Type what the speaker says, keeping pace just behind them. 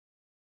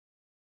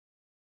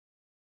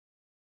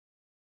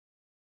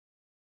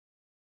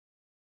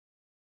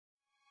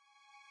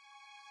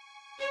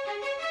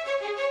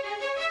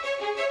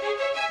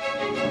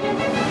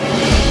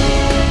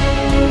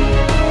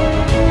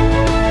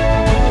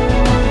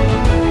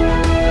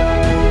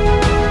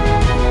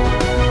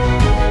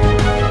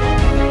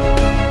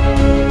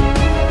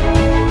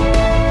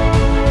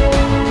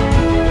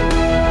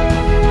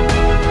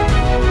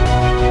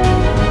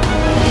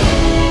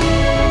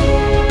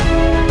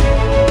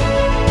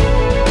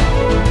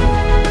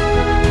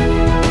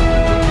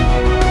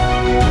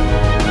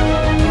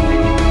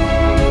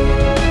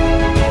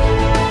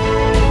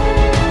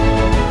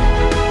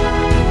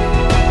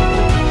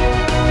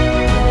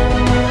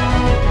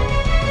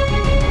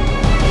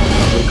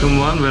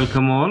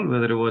Welcome all,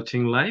 whether you're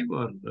watching live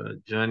or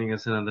joining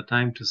us another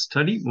time to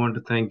study. Want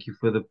to thank you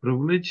for the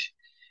privilege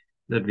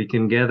that we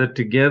can gather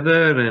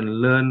together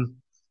and learn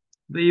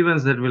the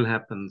events that will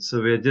happen.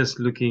 So we're just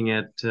looking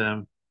at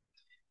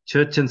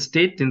church and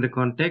state in the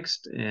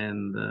context,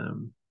 and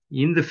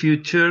in the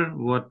future,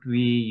 what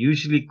we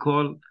usually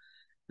call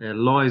a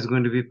law is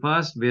going to be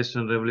passed based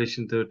on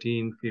Revelation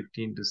 13,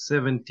 15 to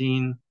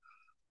 17.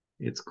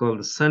 It's called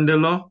the Sunday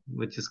Law,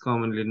 which is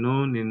commonly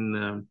known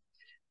in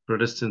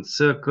Protestant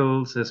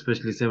circles,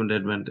 especially Seventh-day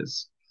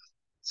Adventists.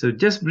 So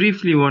just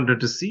briefly wanted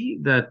to see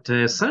that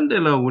Sunday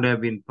law would have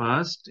been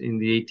passed in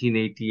the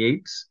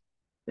 1888s.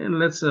 And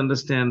let's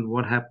understand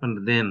what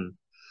happened then.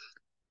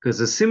 Because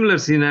a similar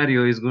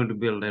scenario is going to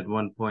build at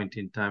one point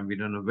in time. We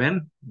don't know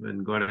when.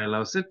 When God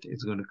allows it,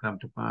 it's going to come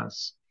to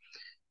pass.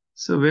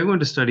 So we're going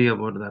to study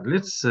about that.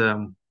 Let's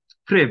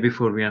pray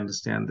before we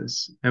understand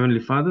this. Heavenly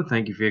Father,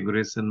 thank you for your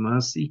grace and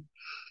mercy.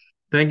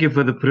 Thank you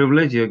for the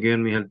privilege you have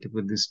given me help to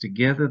put this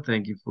together.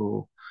 Thank you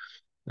for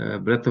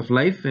breath of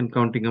life and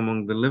counting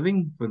among the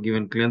living. Forgive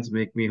and cleanse,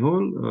 make me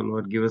whole. Oh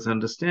Lord, give us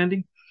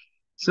understanding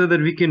so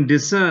that we can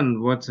discern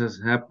what has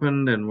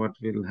happened and what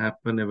will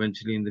happen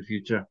eventually in the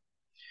future.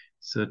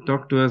 So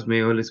talk to us. May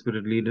Holy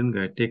Spirit lead and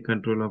guide. Take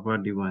control of our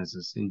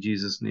devices. In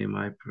Jesus' name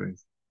I pray.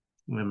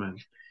 Amen.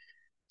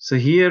 So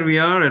here we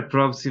are at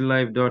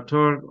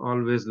prophecylive.org,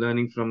 always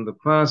learning from the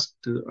past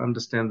to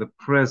understand the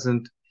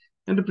present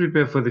and to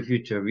prepare for the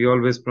future. We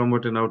always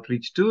promote an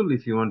outreach tool.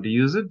 If you want to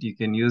use it, you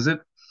can use it.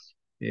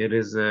 It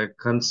is a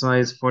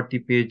concise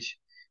 40-page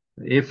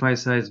A5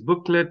 size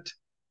booklet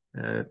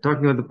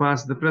talking about the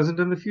past, the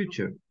present, and the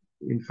future.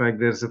 In fact,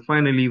 there's a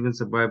final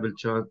events, a Bible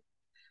chart,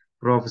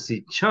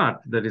 prophecy chart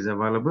that is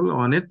available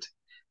on it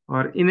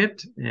or in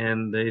it,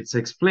 and it's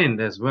explained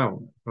as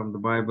well from the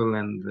Bible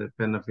and the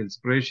Pen of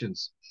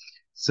Inspirations.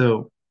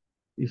 So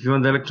if you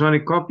want the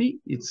electronic copy,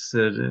 it's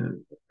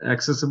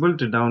accessible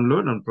to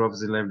download on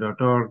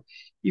prophecylive.org.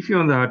 If you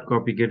want the hard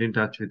copy, get in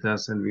touch with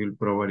us and we will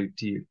provide it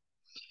to you.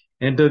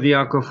 Enter the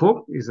Ark of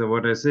Hope is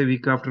what I say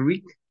week after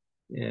week.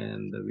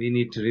 And we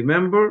need to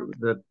remember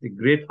that the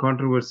great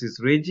controversy is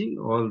raging,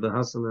 all the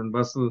hustle and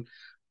bustle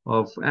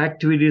of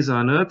activities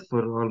on earth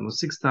for almost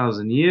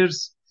 6,000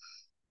 years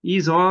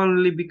is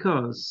only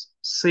because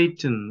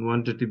Satan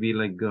wanted to be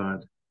like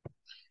God.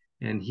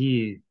 And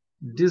he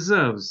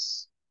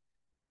deserves,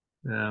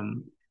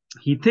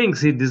 he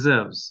thinks he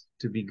deserves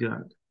to be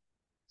God.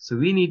 So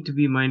we need to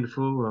be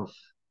mindful of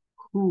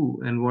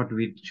who and what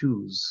we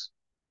choose.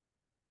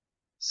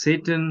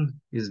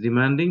 Satan is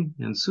demanding,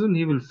 and soon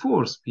he will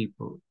force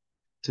people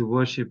to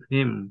worship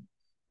him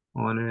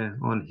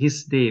on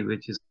his day,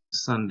 which is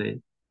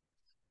Sunday.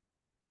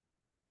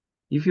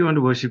 If you want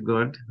to worship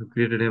God, who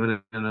created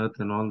heaven and earth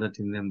and all that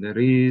in them there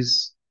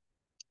is,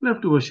 you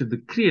have to worship the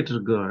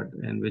Creator God,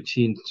 and which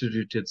he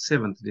instituted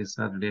seventh day,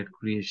 Saturday at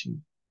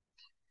creation.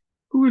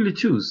 Who will you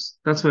choose?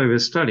 That's why we're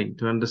studying,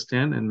 to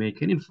understand and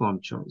make an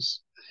informed choice.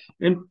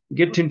 And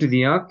get into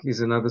the ark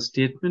is another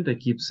statement I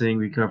keep saying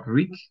week after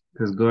week,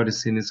 because God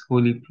is in his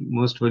holy,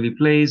 most holy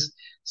place,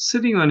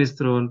 sitting on his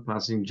throne,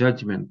 passing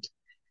judgment.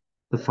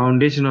 The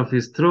foundation of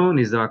his throne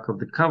is the Ark of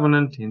the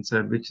Covenant,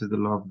 inside which is the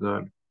law of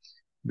God,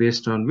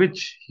 based on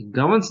which he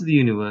governs the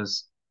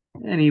universe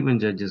and even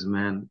judges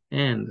man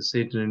and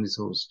Satan and his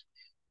host.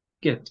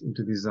 Get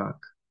into this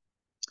ark.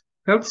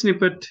 Health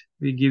snippet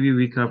we give you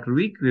week after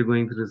week. We're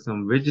going through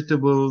some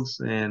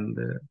vegetables and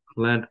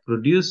plant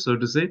produce, so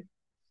to say.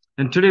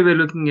 And today we're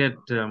looking at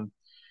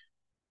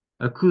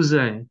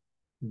akuzai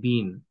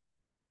bean.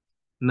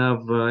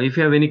 Now, if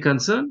you have any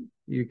concern,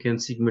 you can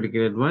seek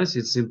medical advice.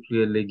 It's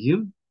simply a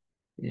legume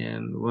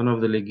and one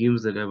of the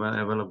legumes that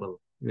are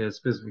available. We are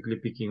specifically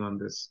picking on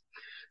this.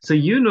 So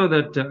you know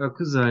that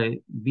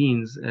akuzai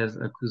beans, as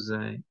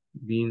akuzai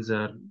beans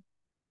are,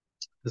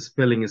 the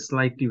spelling is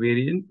slightly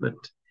variant, but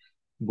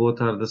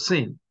both are the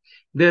same.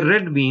 They're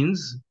red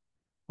beans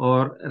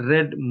or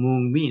red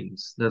mung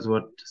beans. That's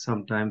what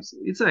sometimes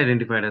it's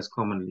identified as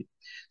commonly.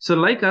 So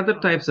like other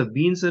types of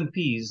beans and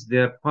peas, they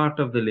are part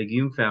of the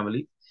legume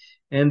family,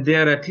 and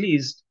there are at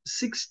least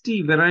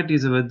 60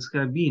 varieties of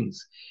akuzai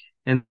beans,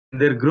 and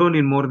they're grown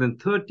in more than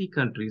 30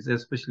 countries,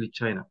 especially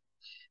China.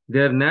 They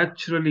are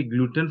naturally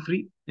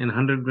gluten-free, and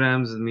 100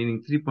 grams,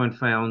 meaning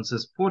 3.5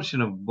 ounces,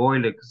 portion of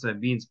boiled akuzai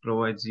beans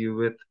provides you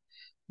with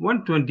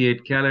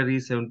 128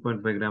 calories,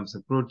 7.5 grams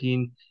of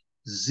protein,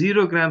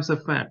 0 grams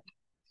of fat,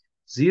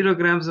 0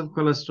 grams of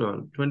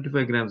cholesterol,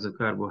 25 grams of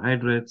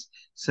carbohydrates,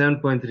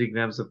 7.3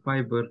 grams of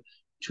fiber,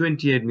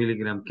 28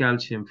 milligram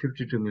calcium,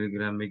 52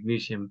 milligram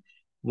magnesium,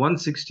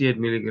 168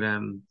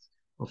 milligrams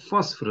of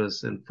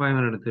phosphorus, and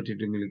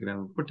 532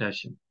 milligrams of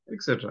potassium,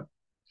 etc.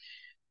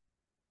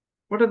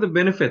 What are the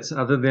benefits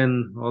other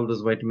than all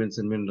those vitamins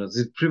and minerals?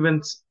 It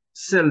prevents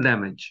cell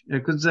damage.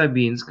 Akuzai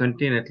beans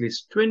contain at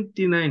least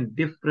 29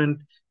 different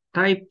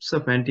types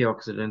of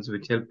antioxidants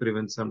which help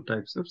prevent some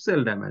types of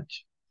cell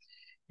damage.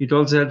 It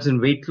also helps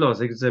in weight loss.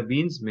 Akuzai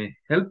beans may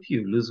help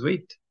you lose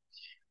weight.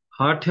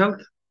 Heart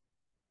health.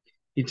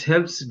 It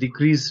helps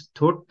decrease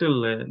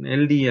total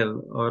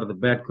LDL or the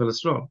bad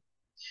cholesterol.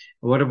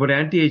 What about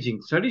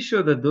anti-aging? Studies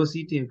show that those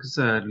eating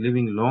aksa are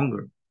living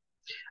longer.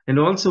 And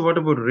also, what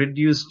about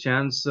reduced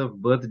chance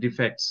of birth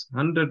defects?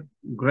 100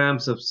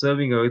 grams of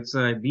serving of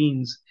aksa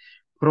beans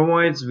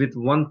provides with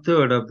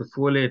 1/3 of the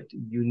folate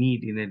you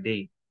need in a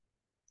day.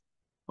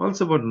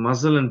 Also about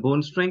muscle and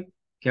bone strength,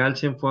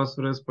 calcium,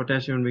 phosphorus,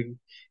 potassium, and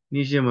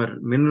magnesium are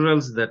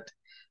minerals that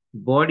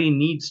body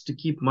needs to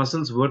keep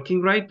muscles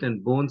working right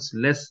and bones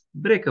less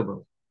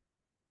breakable.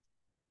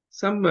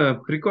 Some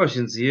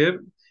precautions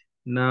here.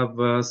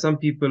 Now, some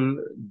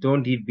people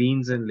don't eat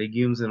beans and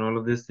legumes and all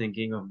of this,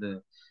 thinking of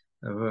the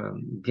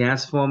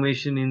gas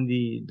formation in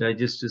the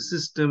digestive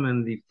system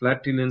and the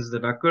flatulence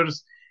that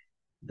occurs.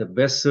 The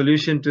best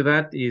solution to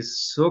that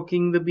is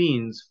soaking the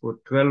beans for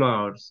 12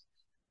 hours,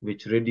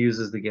 which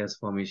reduces the gas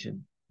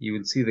formation. You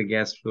will see the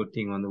gas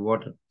floating on the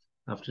water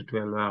after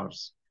 12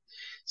 hours.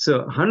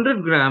 So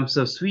 100 grams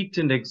of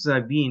sweetened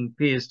axi bean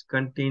paste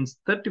contains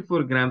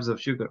 34 grams of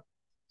sugar.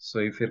 So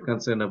if you're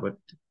concerned about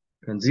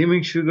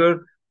consuming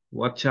sugar,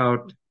 watch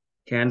out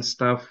canned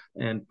stuff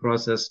and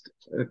processed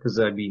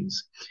axi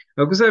beans.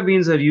 Axi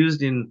beans are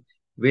used in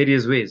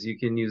various ways. You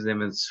can use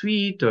them as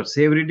sweet or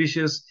savory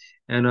dishes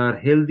and are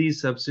healthy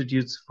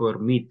substitutes for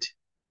meat.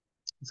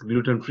 It's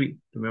gluten-free,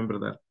 remember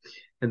that.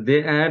 And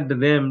they add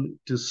them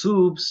to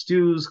soups,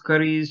 stews,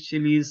 curries,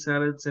 chilies,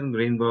 salads, and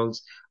grain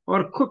balls,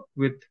 or cook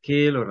with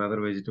kale or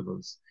other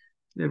vegetables.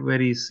 They're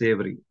very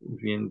savory.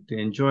 If you want to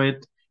enjoy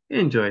it,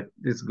 enjoy it.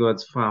 It's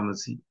God's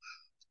pharmacy.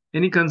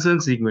 Any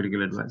concerns, seek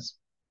medical advice.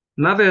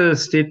 Another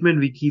statement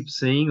we keep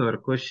saying or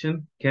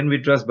question, can we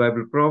trust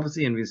Bible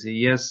prophecy? And we say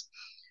yes.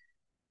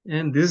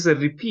 And this is a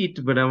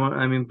repeat, but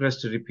I'm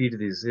impressed to repeat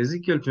this.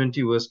 Ezekiel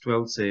 20 verse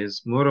 12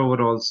 says,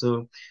 moreover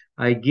also,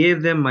 I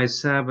gave them my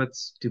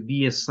Sabbaths to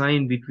be a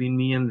sign between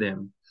me and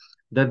them,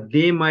 that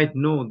they might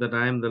know that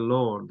I am the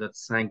Lord that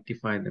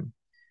sanctified them.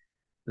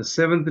 The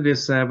seventh-day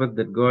Sabbath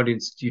that God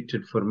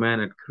instituted for man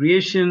at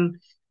creation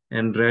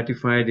and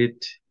ratified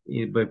it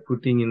by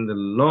putting in the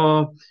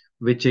law,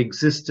 which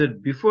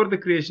existed before the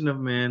creation of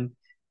man,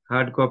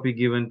 hard copy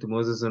given to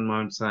Moses on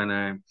Mount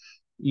Sinai,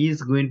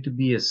 is going to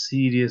be a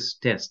serious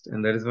test.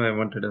 And that is why I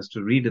wanted us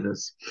to read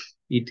this.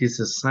 It is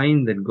a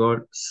sign that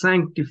God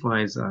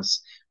sanctifies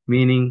us,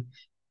 meaning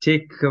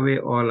take away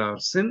all our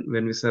sin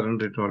when we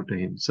surrender it all to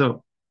Him.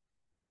 So,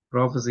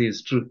 prophecy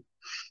is true.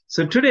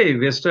 So today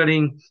we are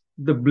studying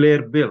the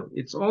Blair Bill.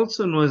 It's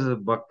also known as the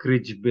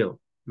Buckridge Bill.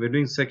 We're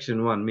doing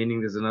section 1,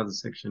 meaning there's another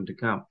section to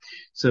come.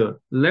 So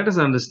let us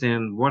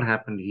understand what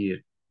happened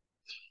here.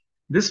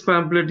 This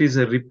pamphlet is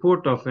a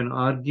report of an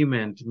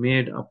argument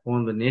made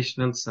upon the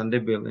National Sunday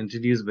Bill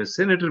introduced by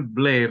Senator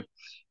Blair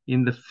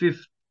in the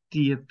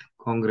 50th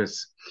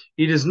Congress.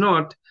 It is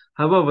not,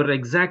 however,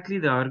 exactly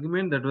the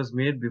argument that was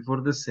made before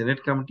the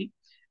Senate committee,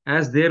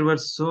 as there were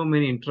so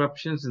many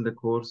interruptions in the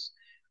course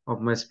of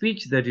my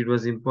speech that it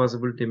was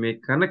impossible to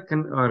make connect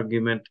an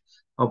argument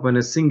upon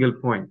a single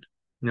point.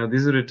 Now,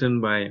 this is written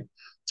by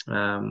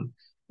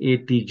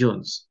A.T.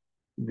 Jones.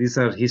 These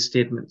are his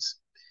statements.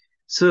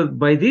 So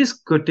by these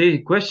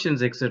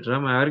questions, etc.,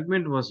 my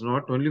argument was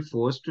not only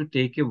forced to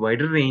take a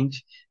wider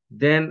range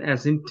than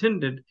as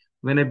intended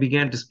when I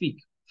began to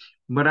speak,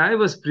 but I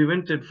was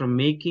prevented from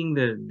making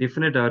the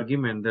definite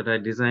argument that I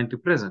designed to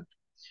present.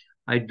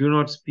 I do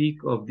not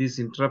speak of these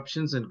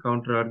interruptions and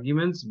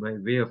counter-arguments by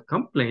way of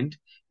complaint,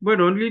 but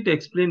only to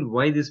explain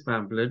why this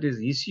pamphlet is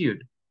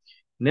issued.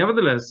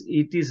 Nevertheless,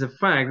 it is a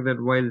fact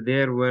that while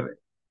there were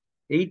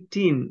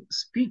 18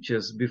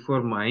 speeches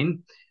before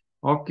mine,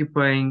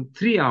 occupying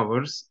 3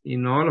 hours,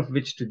 in all of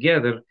which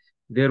together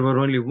there were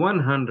only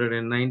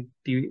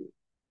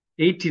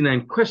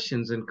 189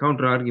 questions and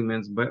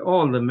counter-arguments by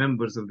all the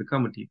members of the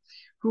committee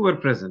who were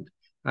present.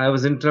 I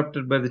was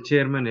interrupted by the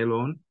chairman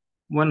alone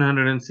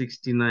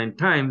 169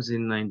 times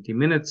in 90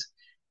 minutes,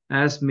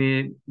 as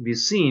may be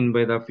seen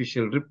by the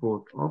official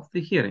report of the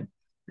hearing.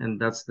 And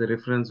that's the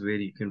reference where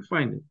you can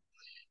find it.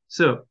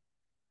 So,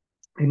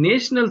 a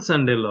national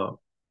Sunday law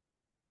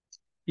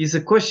is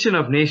a question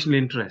of national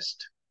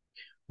interest.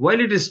 While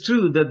it is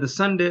true that the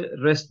Sunday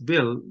Rest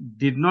Bill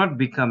did not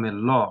become a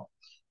law,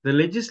 the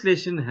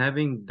legislation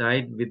having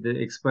died with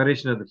the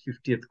expiration of the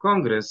 50th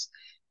Congress,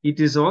 it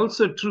is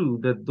also true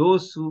that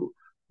those who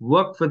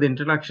worked for the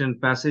introduction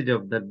and passage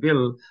of that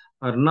bill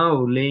are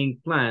now laying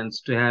plans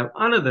to have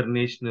another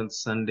national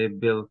Sunday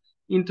bill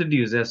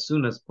introduced as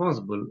soon as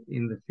possible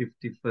in the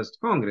 51st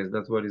Congress.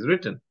 That's what is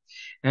written.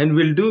 And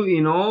will do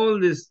in all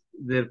this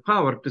their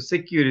power to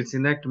secure its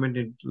enactment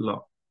into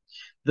law.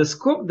 The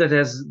scope that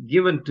has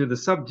given to the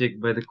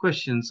subject by the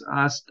questions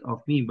asked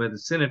of me by the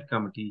Senate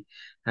committee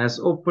has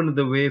opened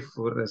the way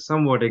for a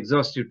somewhat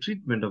exhaustive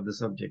treatment of the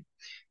subject.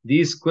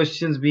 These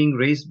questions being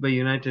raised by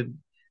United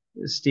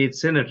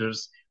States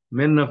senators,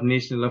 men of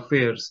national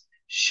affairs,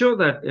 show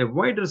that a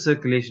wider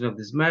circulation of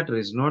this matter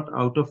is not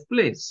out of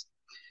place.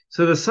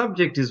 So the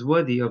subject is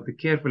worthy of the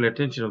careful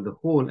attention of the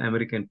whole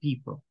American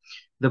people.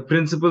 The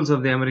principles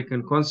of the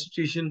American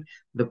Constitution,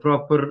 the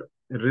proper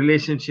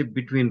relationship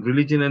between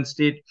religion and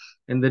state,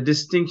 and the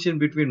distinction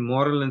between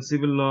moral and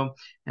civil law,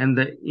 and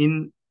the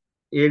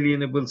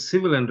inalienable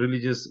civil and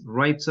religious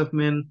rights of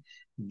men.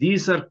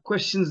 These are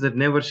questions that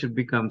never should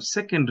become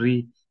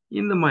secondary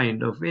in the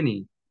mind of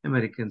any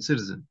American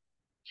citizen.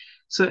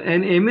 So,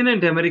 an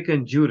eminent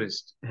American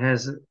jurist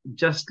has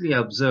justly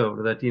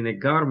observed that in a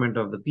government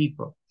of the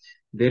people,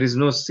 there is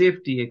no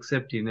safety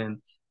except in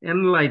an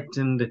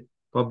enlightened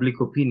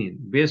public opinion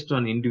based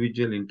on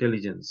individual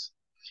intelligence.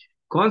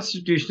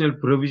 Constitutional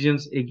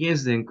provisions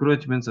against the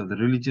encroachments of the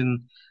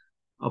religion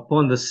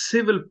upon the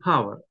civil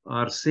power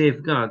are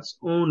safeguards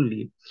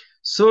only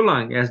so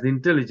long as the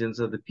intelligence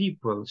of the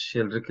people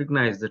shall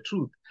recognize the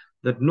truth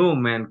that no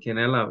man can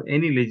allow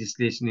any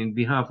legislation in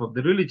behalf of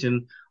the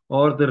religion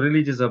or the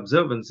religious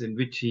observance in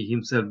which he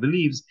himself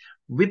believes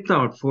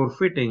without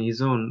forfeiting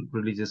his own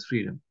religious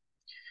freedom.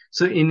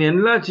 So, in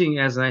enlarging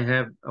as I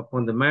have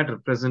upon the matter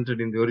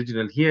presented in the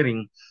original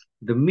hearing,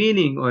 the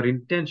meaning or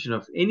intention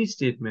of any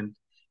statement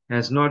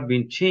has not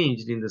been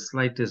changed in the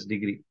slightest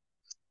degree.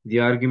 The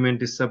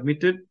argument is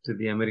submitted to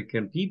the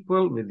American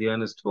people with the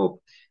earnest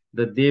hope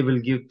that they will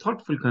give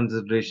thoughtful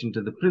consideration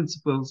to the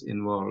principles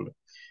involved.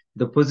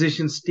 The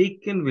positions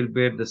taken will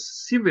bear the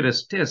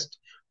severest test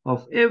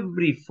of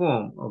every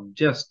form of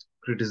just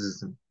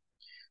criticism.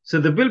 So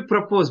the bill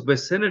proposed by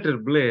Senator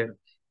Blair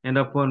and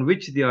upon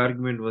which the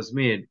argument was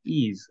made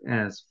is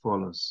as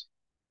follows.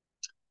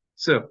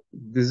 So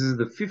this is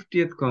the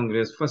 50th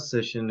Congress, first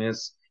session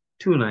as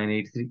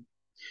 2983.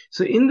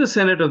 So in the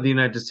Senate of the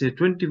United States,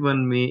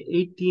 21 May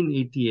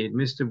 1888,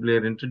 Mr.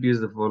 Blair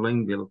introduced the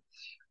following bill,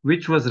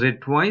 which was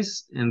read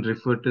twice and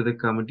referred to the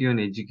Committee on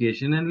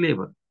Education and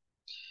Labor.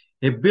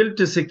 A bill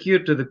to secure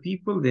to the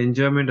people the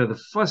enjoyment of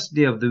the first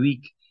day of the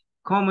week,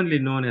 commonly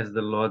known as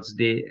the Lord's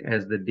Day,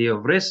 as the day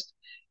of rest,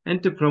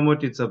 and to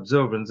promote its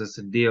observance as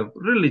a day of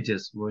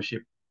religious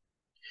worship.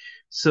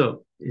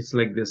 So it's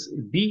like this: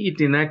 be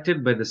it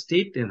enacted by the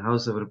state and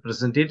House of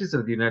Representatives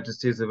of the United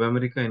States of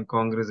America in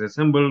Congress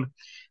assembled,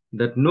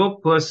 that no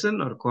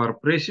person or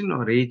corporation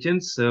or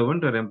agent,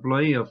 servant or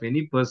employee of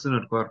any person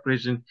or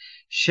corporation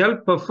shall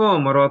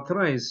perform or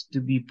authorize to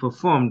be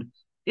performed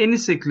any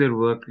secular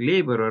work,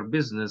 labor, or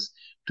business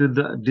to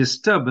the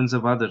disturbance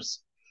of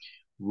others.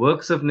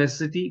 Works of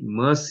necessity,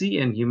 mercy,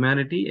 and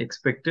humanity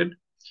expected,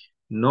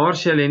 nor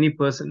shall any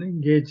person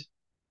engage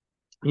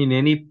in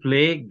any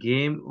play,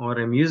 game, or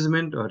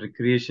amusement or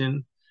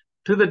recreation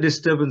to the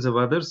disturbance of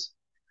others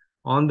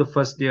on the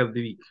first day of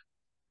the week,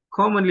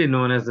 commonly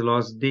known as the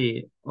Lord's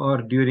Day,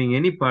 or during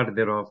any part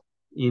thereof,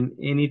 in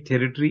any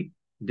territory,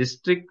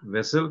 district,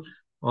 vessel,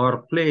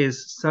 or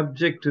place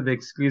subject to the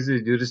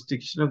exclusive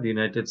jurisdiction of the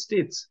United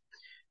States.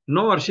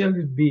 Nor shall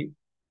it be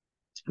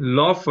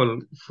lawful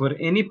for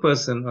any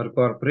person or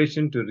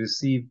corporation to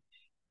receive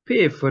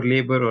pay for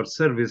labor or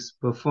service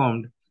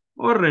performed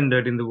or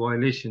rendered in the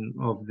violation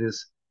of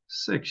this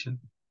section.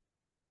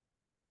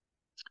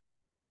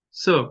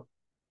 So,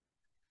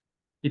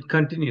 it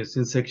continues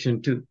in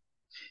section 2.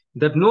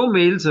 That no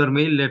mails or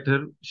mail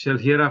letter shall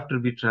hereafter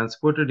be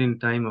transported in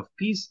time of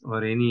peace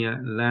or any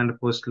land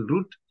postal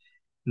route,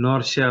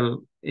 nor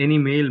shall any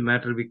mail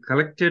matter be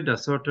collected,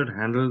 assorted,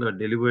 handled, or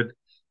delivered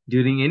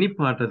during any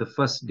part of the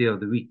first day of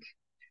the week,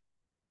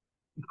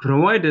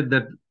 provided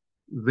that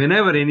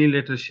whenever any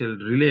letter shall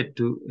relate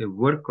to a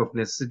work of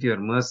necessity or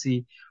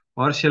mercy,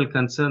 or shall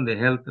concern the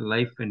health,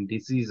 life, and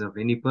disease of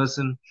any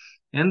person,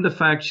 and the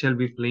fact shall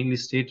be plainly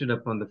stated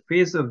upon the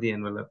face of the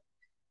envelope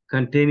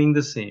containing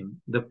the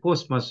same, the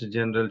Postmaster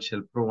General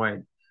shall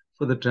provide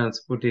for the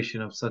transportation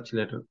of such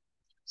letter.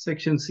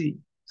 Section 3,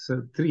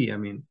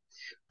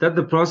 that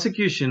the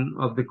prosecution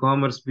of the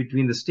commerce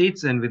between the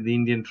states and with the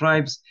Indian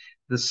tribes,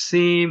 the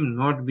same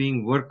not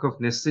being work of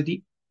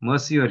necessity,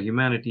 mercy, or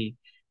humanity,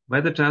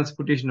 by the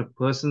transportation of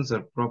persons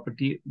or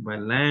property by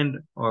land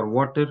or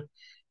water,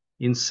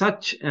 in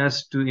such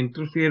as to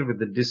interfere with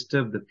the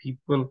disturb the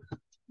people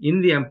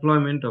in the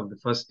employment of the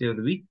first day of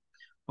the week,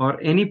 or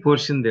any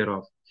portion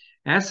thereof,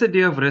 as a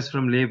day of rest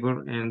from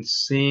labor, and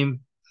same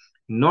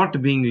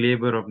not being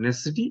labor of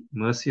necessity,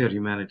 mercy, or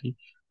humanity,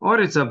 or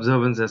its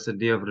observance as a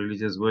day of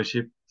religious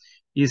worship,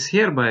 is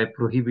hereby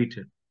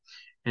prohibited.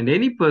 And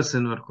any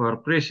person or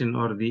corporation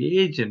or the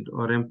agent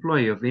or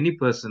employee of any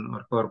person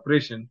or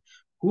corporation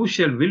who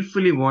shall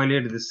willfully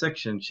violate this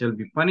section shall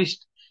be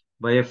punished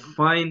by a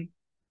fine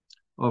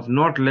of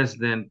not less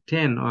than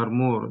 10 or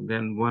more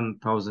than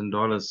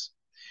 $1,000.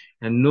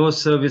 And no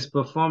service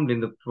performed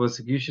in the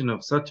prosecution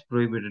of such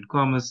prohibited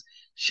commerce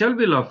shall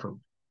be lawful,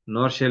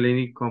 nor shall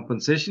any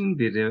compensation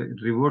be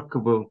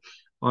revocable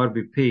or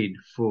be paid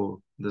for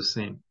the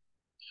same.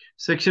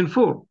 Section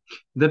 4,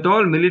 that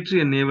all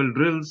military and naval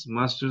drills,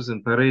 musters,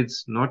 and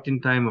parades not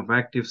in time of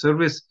active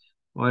service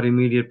or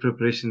immediate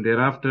preparation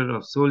thereafter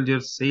of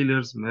soldiers,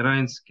 sailors,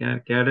 marines,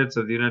 cadets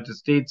of the United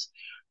States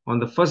on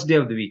the first day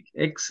of the week,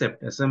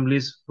 except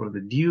assemblies for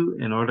the due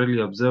and orderly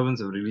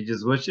observance of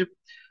religious worship,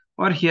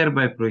 are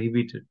hereby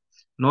prohibited,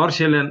 nor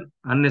shall an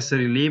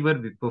unnecessary labor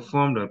be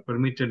performed or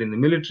permitted in the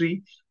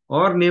military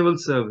or naval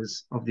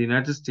service of the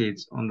United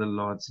States on the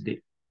Lord's Day.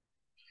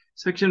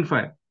 Section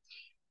 5,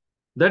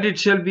 that it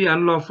shall be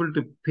unlawful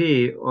to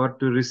pay or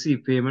to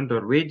receive payment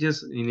or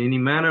wages in any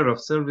manner of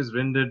service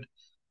rendered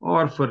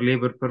or for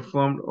labor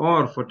performed,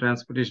 or for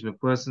transportation of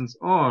persons,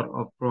 or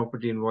of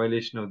property in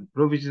violation of the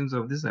provisions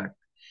of this Act.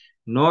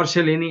 Nor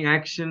shall any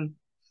action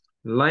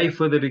lie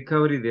for the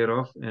recovery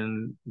thereof,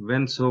 and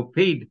when so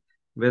paid,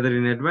 whether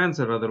in advance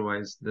or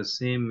otherwise, the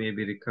same may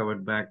be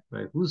recovered back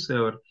by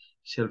whosoever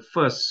shall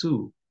first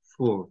sue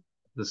for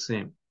the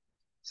same.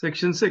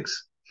 Section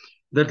 6.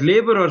 That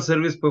labor or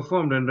service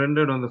performed and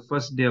rendered on the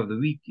first day of the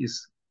week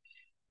is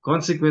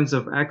consequence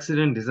of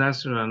accident,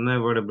 disaster, or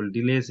unavoidable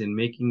delays in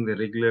making the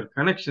regular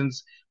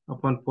connections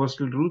upon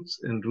postal routes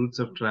and routes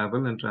of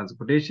travel and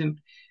transportation,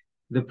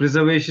 the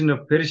preservation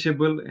of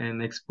perishable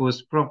and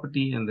exposed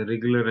property, and the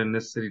regular and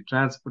necessary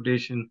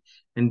transportation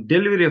and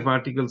delivery of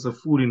articles of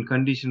food in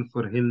condition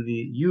for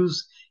healthy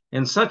use,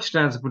 and such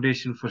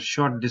transportation for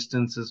short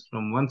distances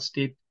from one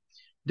state,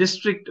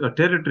 district, or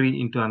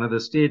territory into another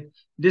state,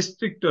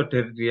 district, or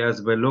territory as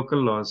by local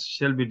laws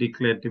shall be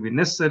declared to be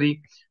necessary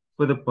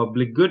for the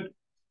public good,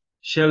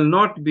 shall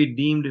not be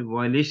deemed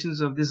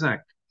violations of this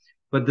Act,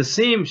 but the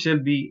same shall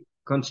be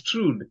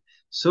construed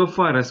so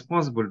far as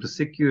possible to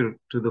secure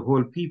to the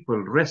whole people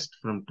rest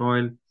from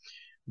toil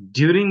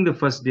during the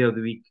first day of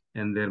the week,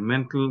 and their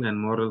mental and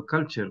moral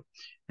culture,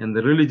 and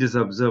the religious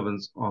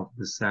observance of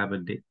the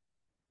Sabbath day.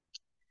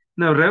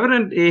 Now,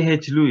 Reverend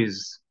A.H.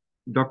 Lewis,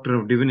 Doctor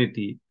of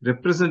Divinity,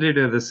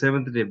 representative of the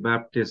Seventh-day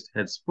Baptist,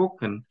 had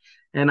spoken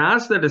and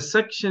asked that a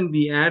section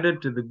be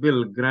added to the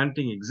bill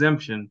granting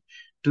exemption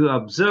to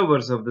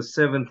observers of the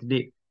seventh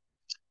day.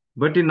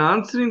 But in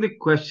answering the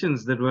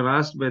questions that were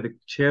asked by the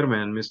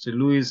chairman, Mr.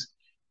 Lewis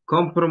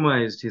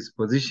compromised his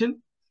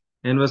position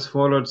and was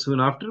followed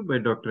soon after by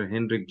Dr.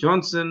 Henrik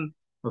Johnson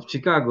of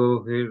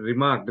Chicago, who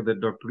remarked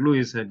that Dr.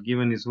 Lewis had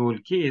given his whole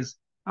case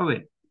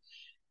away.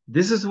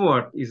 This is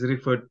what is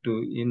referred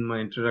to in my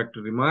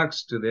introductory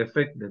remarks to the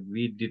effect that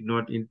we did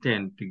not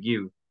intend to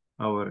give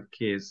our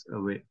case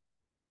away.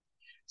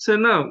 So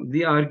now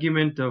the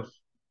argument of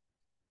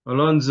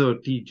Alonzo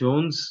T.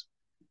 Jones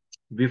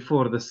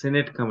before the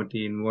Senate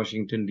committee in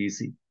Washington,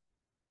 D.C.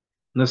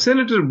 Now,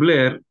 Senator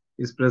Blair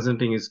is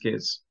presenting his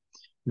case.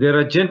 There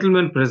are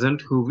gentlemen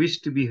present who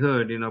wish to be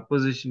heard in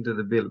opposition to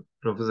the bill.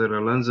 Professor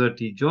Alonzo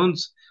T.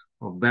 Jones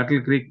of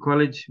Battle Creek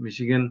College,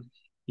 Michigan,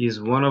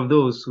 is one of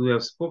those who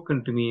have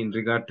spoken to me in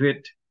regard to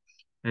it.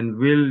 And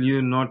will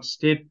you not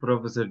state,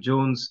 Professor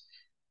Jones,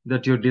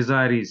 that your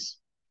desire is?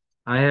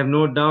 I have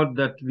no doubt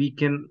that we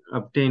can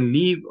obtain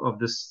leave of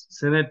the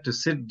Senate to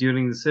sit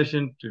during the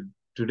session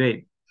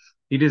today.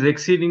 It is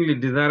exceedingly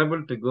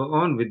desirable to go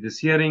on with this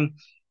hearing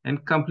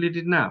and complete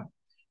it now.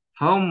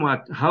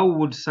 How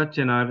would such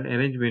an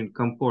arrangement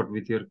comport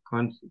with your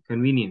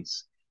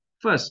convenience?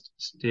 First,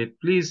 state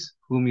please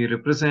whom you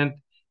represent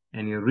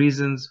and your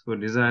reasons for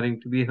desiring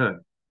to be heard.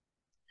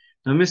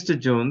 Now, Mr.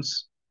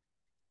 Jones,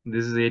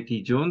 this is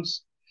A.T.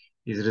 Jones,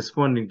 is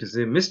responding to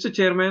say, Mr.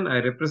 Chairman, I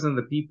represent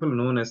the people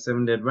known as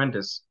Seventh-day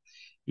Adventists.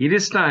 It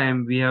is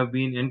time we have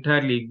been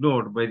entirely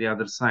ignored by the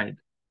other side.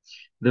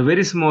 The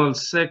very small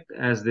sect,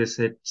 as they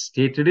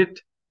stated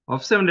it,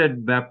 of Seventh-day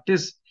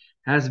Baptists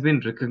has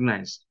been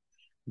recognized.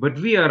 But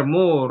we are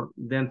more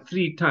than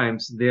 3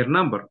 times their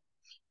number,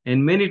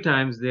 and many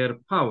times their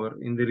power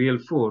in the real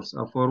force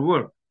of our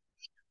work.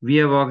 We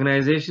have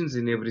organizations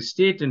in every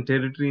state and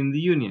territory in the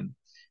Union.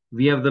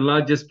 We have the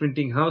largest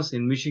printing house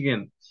in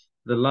Michigan,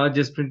 the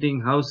largest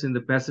printing house in the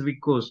Pacific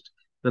Coast,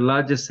 the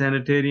largest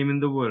sanitarium in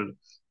the world,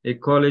 a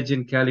college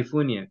in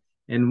California,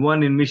 and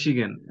one in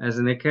Michigan, as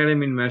an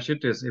academy in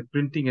Massachusetts, a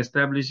printing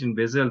established in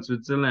Basel,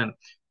 Switzerland,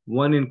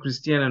 one in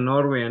Christiania,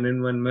 Norway, and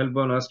in one in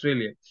Melbourne,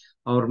 Australia.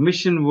 Our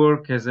mission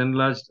work has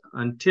enlarged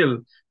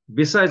until,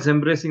 besides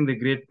embracing the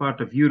great part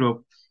of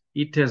Europe,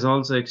 it has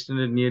also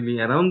extended nearly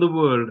around the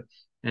world,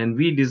 and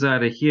we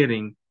desire a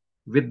hearing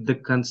with the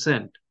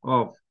consent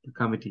of the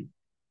committee.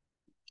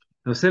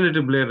 Now,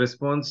 Senator Blair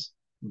responds,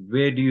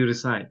 where do you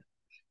reside?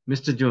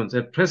 Mr. Jones,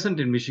 at present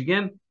in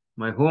Michigan.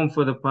 My home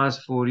for the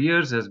past 4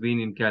 years has been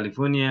in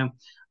California.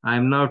 I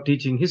am now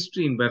teaching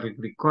history in Battle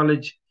Creek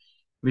College,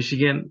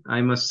 Michigan.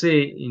 I must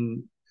say,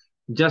 in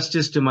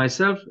justice to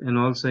myself and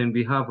also in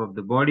behalf of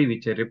the body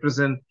which I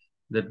represent,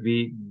 that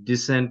we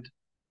dissent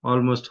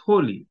almost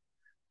wholly,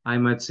 I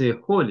might say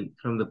wholly,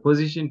 from the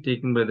position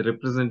taken by the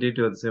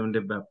representative of the Seventh-day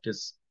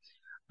Baptists.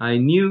 I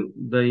knew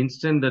the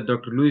instant that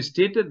Dr. Lewis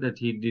stated that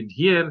he did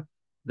hear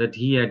that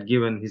he had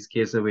given his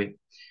case away.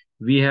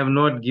 We have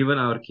not given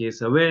our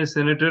case away,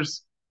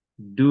 senators.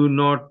 Do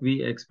not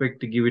we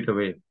expect to give it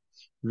away.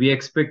 We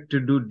expect to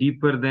do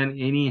deeper than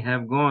any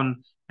have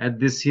gone at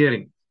this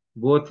hearing,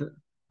 both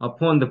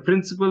upon the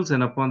principles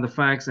and upon the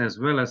facts, as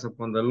well as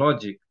upon the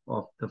logic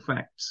of the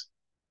facts.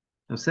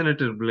 Now,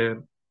 Senator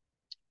Blair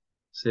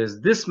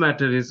says, this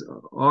matter is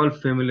all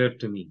familiar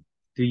to me,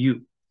 to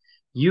you.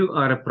 You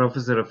are a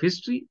professor of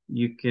history.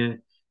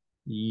 Can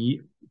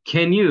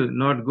you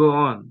not go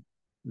on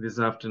this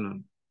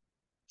afternoon?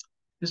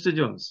 Mr.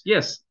 Jones,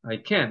 yes, I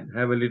can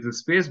have a little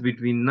space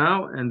between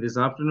now and this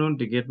afternoon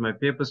to get my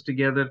papers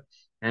together,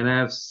 and I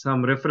have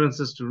some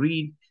references to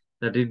read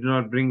that I did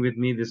not bring with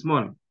me this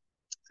morning.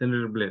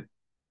 Senator Blair,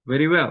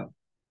 very well.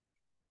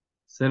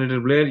 Senator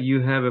Blair,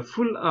 you have a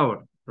full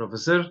hour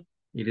Professor,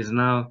 it is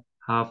now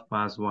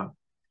 1:30.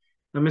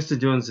 Now, Mr.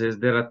 Jones says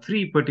there are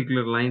three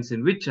particular lines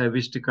in which I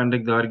wish to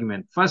conduct the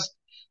argument. First,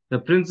 the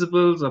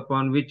principles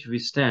upon which we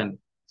stand.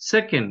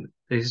 Second,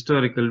 the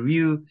historical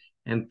view.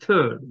 And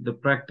third, the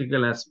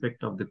practical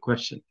aspect of the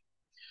question.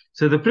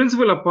 So the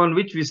principle upon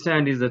which we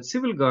stand is that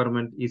civil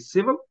government is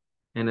civil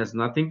and has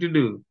nothing to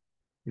do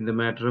in the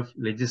matter of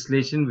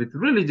legislation with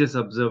religious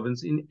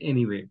observance in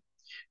any way.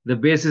 The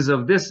basis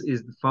of this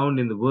is found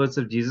in the words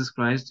of Jesus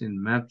Christ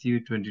in Matthew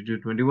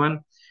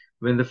 22:21.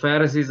 When the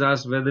Pharisees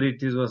asked whether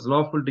it was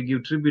lawful to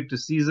give tribute to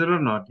Caesar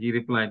or not, he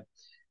replied,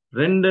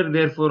 "Render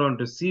therefore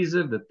unto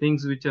Caesar the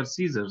things which are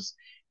Caesar's,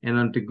 and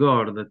unto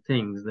God the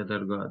things that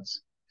are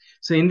God's."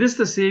 So in this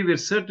the Savior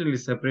certainly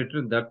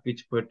separated that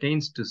which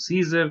pertains to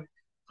Caesar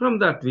from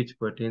that which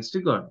pertains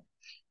to God.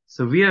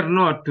 So we are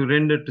not to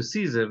render to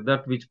Caesar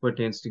that which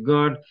pertains to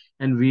God,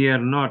 and we are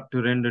not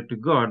to render to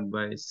God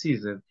by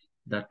Caesar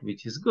that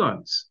which is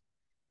God's.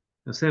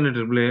 Now,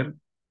 Senator Blair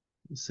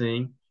is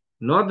saying,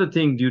 not the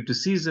thing due to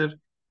Caesar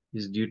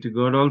is due to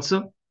God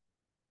also.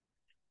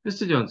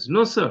 Mr. Jones,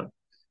 no, sir.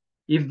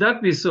 If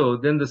that be so,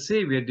 then the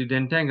Savior did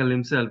entangle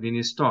himself in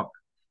his talk,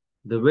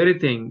 the very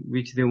thing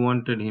which they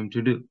wanted him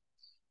to do.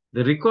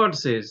 The record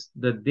says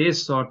that they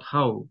sought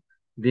how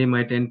they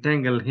might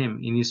entangle him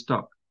in his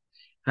talk.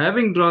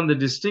 Having drawn the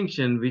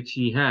distinction which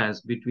he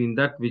has between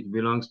that which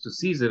belongs to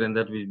Caesar and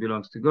that which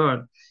belongs to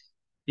God,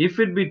 if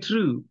it be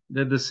true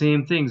that the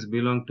same things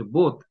belong to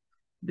both,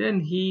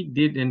 then he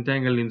did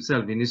entangle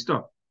himself in his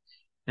talk.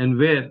 And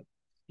where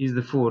is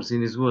the force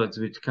in his words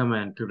which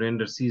command to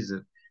render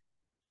Caesar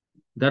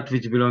that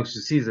which belongs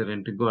to Caesar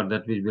and to God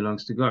that which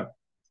belongs to God?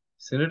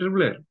 Senator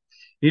Blair,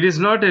 it is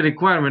not a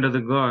requirement of the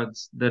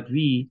gods that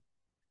we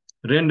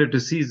render to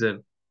Caesar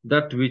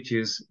that which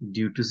is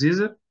due to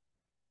Caesar?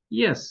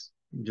 Yes,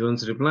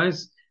 Jones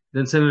replies.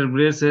 Then Senator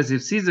Blair says,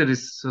 if Caesar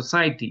is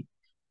society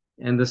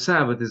and the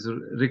Sabbath is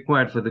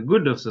required for the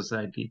good of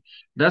society,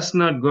 does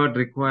not God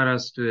require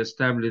us to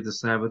establish the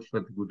Sabbath for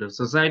the good of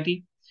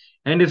society?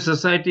 And if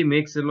society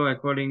makes a law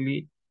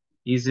accordingly,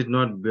 is it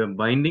not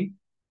binding?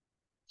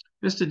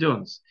 Mr.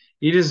 Jones,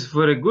 it is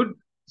for a good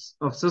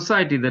of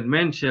society that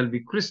men shall be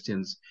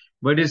Christians,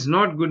 but it is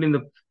not good in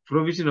the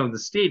provision of the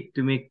state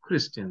to make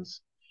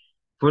Christians.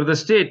 For the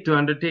state to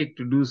undertake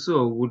to do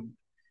so would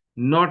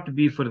not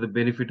be for the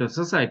benefit of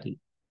society.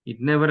 It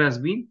never has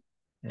been,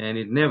 and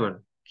it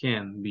never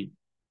can be.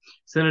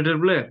 Senator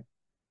Blair,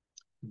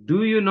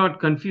 do you not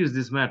confuse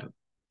this matter?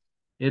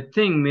 A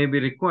thing may be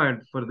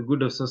required for the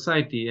good of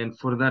society, and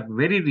for that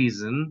very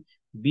reason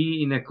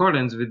be in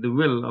accordance with the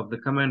will of the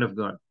command of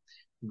God.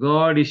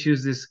 God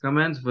issues these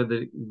commands for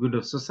the good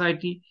of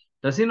society,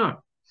 does he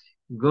not?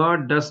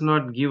 God does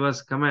not give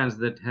us commands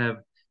that have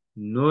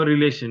no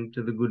relation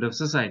to the good of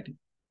society.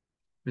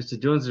 Mr.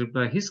 Jones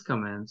replied, his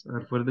commands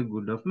are for the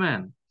good of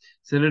man.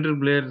 Senator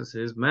Blair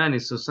says, man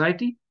is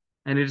society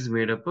and it is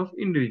made up of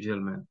individual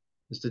man.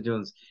 Mr.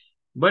 Jones,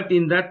 but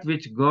in that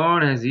which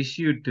God has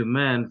issued to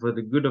man for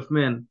the good of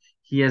men,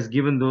 he has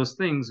given those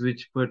things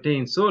which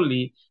pertain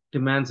solely to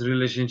man's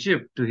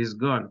relationship to his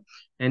God.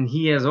 And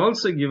he has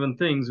also given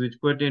things which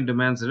pertain to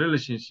man's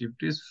relationship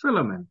to his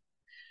fellow men.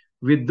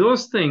 With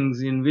those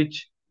things in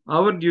which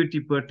our duty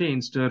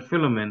pertains to our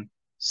fellow men,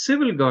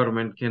 civil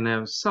government can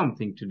have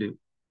something to do.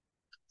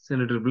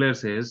 Senator Blair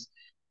says,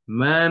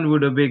 man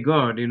would obey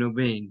God in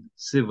obeying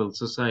civil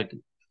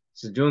society.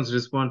 So Jones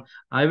responds,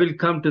 I will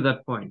come to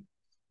that point.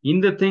 In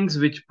the things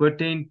which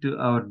pertain to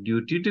our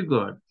duty to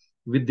God,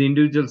 with the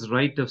individual's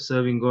right of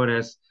serving God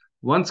as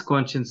one's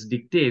conscience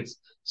dictates,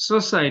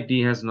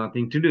 society has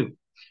nothing to do.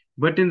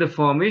 But in the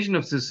formation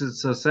of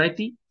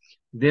society,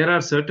 there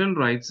are certain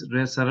rights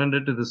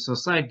surrendered to the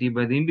society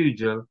by the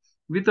individual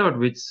without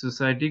which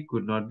society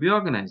could not be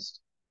organized.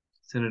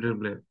 Senator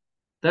Blair,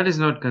 that is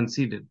not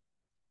conceded.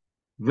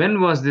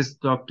 When was this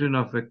doctrine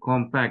of a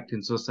compact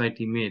in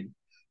society made?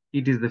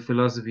 It is the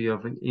philosophy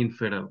of an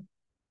infidel.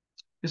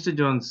 Mr.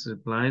 Jones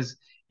replies,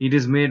 it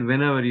is made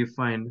whenever you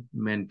find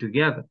men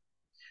together.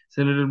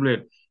 Senator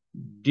Blair,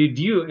 did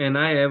you and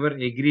I ever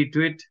agree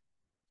to it?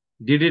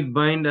 Did it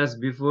bind us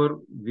before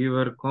we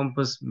were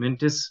compos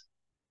mentis?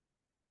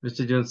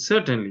 Mr. Jones,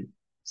 certainly.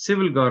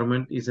 Civil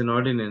government is an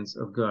ordinance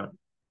of God.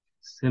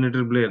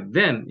 Senator Blair,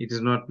 then it is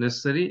not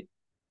necessary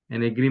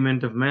an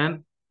agreement of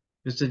man?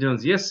 Mr.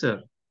 Jones, yes,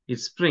 sir. It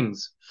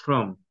springs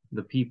from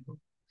the people.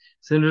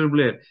 Senator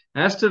Blair,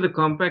 as to the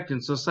compact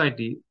in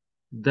society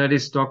that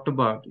is talked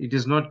about, it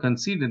is not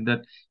conceded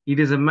that it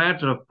is a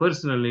matter of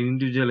personal and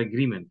individual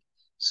agreement.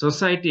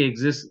 Society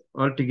exists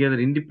altogether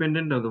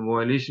independent of the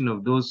violation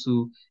of those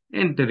who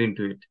enter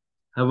into it.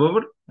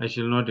 However, I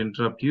shall not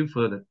interrupt you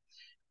further.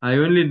 I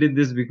only did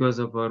this because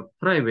of our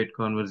private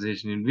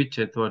conversation in which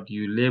I thought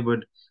you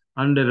labored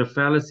under a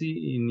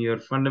fallacy in your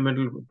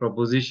fundamental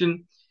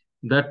proposition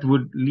that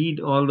would lead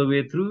all the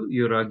way through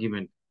your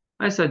argument.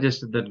 I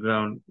suggested that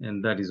ground,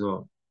 and that is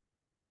all.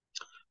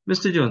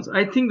 Mr. Jones,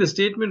 I think the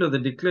statement of the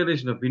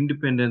Declaration of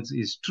Independence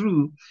is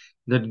true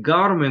that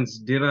governments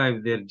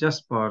derive their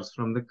just powers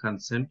from the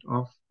consent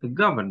of the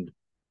governed.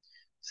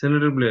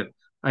 Senator Blair,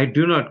 I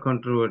do not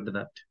controvert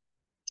that.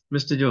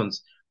 Mr.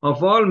 Jones,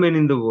 of all men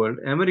in the world,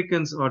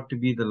 Americans ought to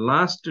be the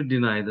last to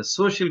deny the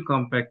social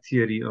compact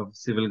theory of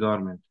civil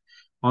government.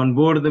 On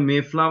board the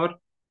Mayflower,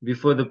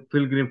 before the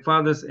Pilgrim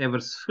Fathers ever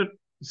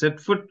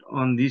set foot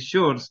on these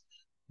shores,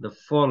 the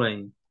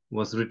following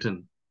was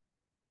written.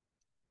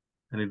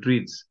 And it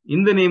reads,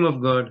 In the name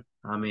of God,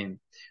 Amen.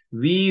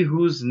 We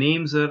whose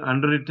names are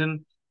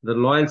underwritten, the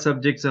loyal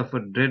subjects of a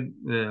dread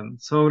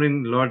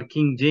sovereign Lord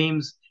King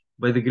James,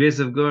 by the grace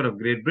of God of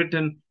Great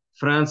Britain,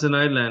 France and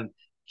Ireland,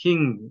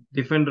 King,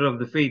 defender of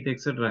the faith,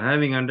 etc.,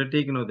 having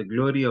undertaken of the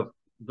glory of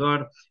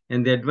God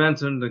and the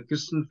advancement of the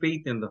Christian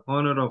faith and the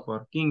honor of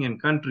our king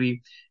and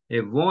country, a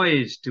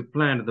voyage to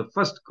plant the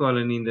first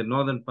colony in the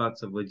northern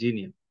parts of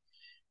Virginia.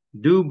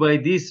 Do by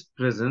these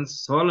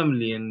presents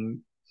solemnly and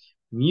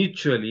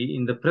mutually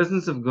in the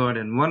presence of God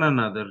and one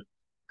another,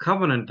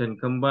 covenant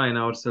and combine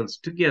ourselves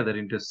together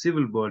into a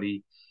civil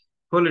body,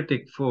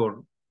 politic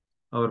for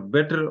our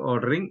better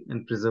ordering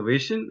and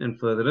preservation and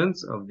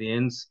furtherance of the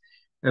ends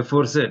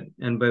aforesaid,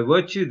 and by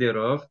virtue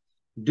thereof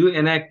do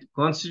enact,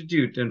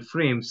 constitute, and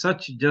frame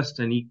such just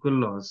and equal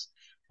laws,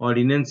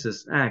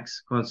 ordinances,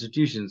 acts,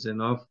 constitutions,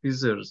 and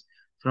officers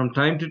from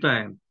time to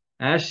time,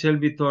 as shall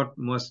be thought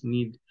most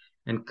need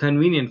and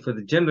convenient for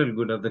the general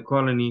good of the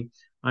colony,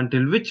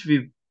 until which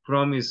we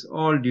promise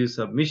all due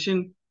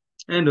submission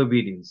and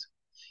obedience.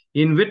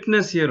 In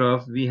witness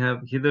hereof, we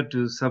have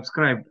hitherto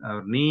subscribed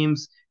our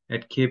names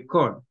at Cape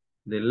Cod,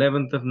 the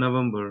 11th of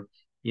November,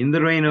 in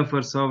the reign of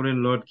our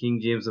sovereign Lord King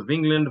James of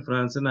England,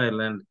 France, and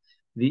Ireland,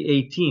 the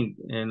 18th,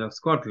 and of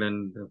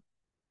Scotland,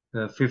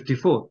 the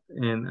 54th,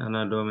 and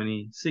Anno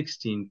Domini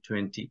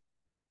 1620.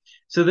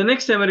 So the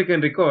next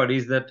American record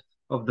is that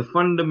of the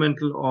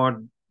fundamental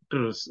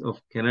orders of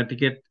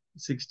Connecticut,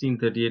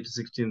 1638 to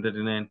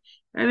 1639,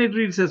 and it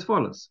reads as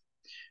follows.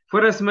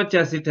 Forasmuch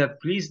as it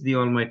hath pleased the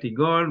Almighty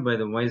God by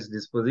the wise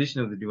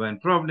disposition of the divine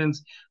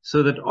providence,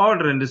 so that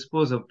order and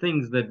dispose of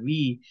things that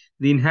we,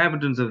 the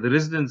inhabitants of the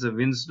residence of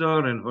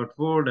Windsor and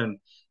Hartford and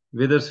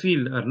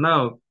Wethersfield, are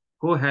now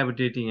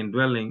cohabitating and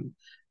dwelling,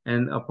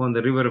 and upon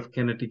the river of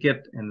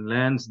Connecticut and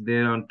lands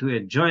thereunto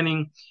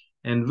adjoining,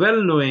 and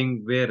well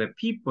knowing where a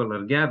people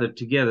are gathered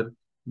together,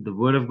 the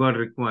word of God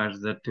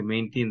requires that to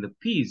maintain the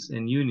peace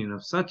and union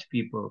of such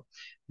people,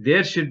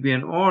 there should be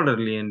an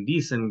orderly and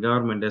decent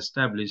government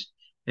established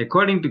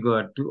according to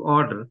God, to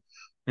order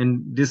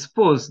and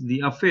dispose the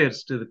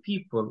affairs to the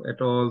people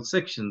at all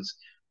sections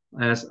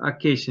as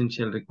occasion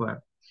shall require.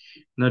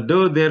 Now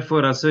do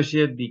therefore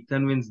associate be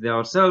convinced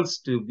ourselves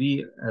to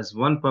be as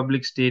one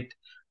public state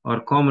or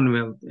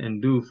commonwealth,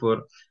 and do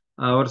for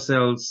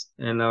ourselves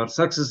and our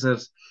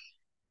successors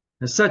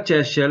such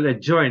as shall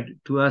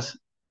adjoin to us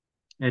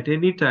at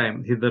any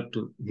time hither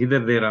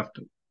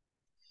thereafter.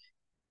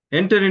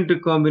 Enter into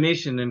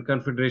combination and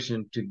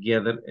confederation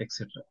together,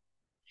 etc.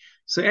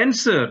 So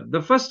answer,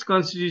 the first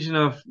constitution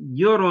of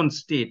your own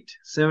state,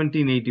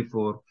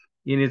 1784,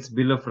 in its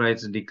Bill of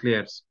Rights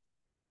declares,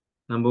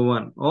 number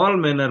 1, all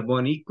men are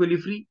born equally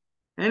free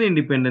and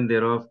independent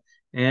thereof,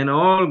 and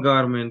all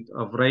government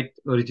of right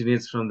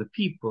originates from the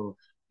people,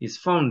 is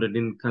founded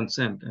in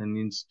consent and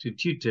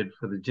instituted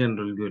for the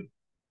general good.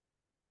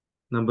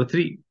 Number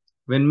 3,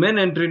 when men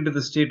enter into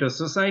the state of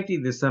society,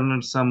 they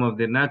surrender some of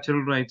their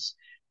natural rights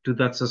to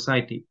that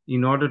society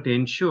in order to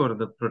ensure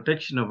the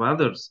protection of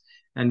others,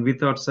 and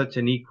without such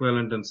an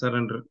equivalent and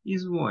surrender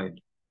is void.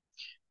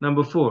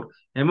 Number 4,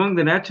 among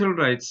the natural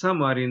rights,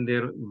 some are in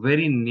their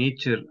very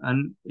nature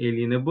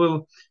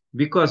unalienable,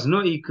 because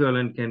no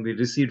equivalent can be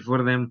received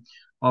for them.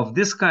 Of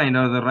this kind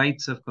are the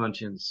rights of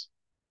conscience.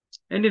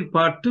 And in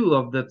part 2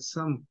 of that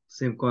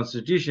same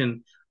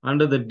constitution,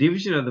 under the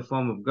division of the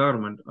form of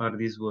government, are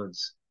these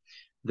words: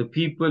 the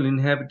people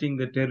inhabiting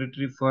the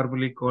territory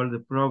formerly called the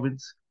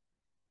province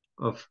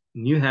of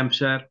New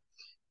Hampshire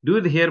do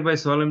hereby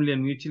solemnly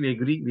and mutually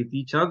agree with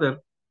each other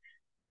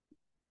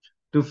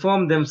to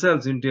form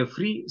themselves into a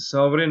free,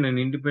 sovereign, and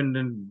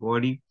independent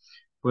body,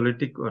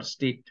 politic, or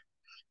state,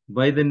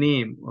 by the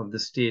name of the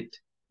state,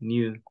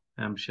 New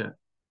Hampshire.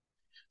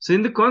 So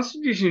in the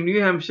Constitution of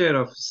New Hampshire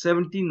of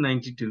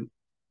 1792,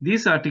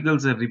 these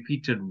articles are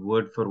repeated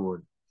word for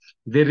word.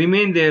 They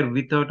remain there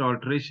without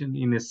alteration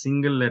in a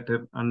single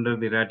letter under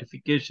the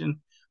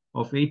ratification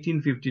of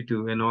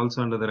 1852 and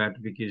also under the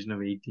ratification of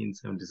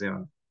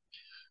 1877.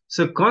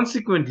 So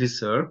consequently,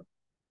 sir,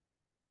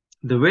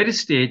 the very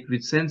state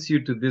which sends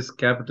you to this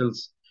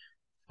capitals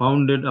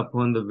founded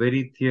upon the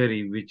very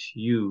theory which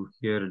you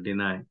here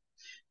deny.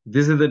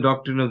 This is the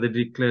doctrine of the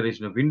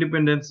Declaration of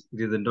Independence.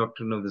 It is the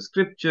doctrine of the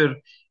Scripture,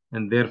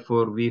 and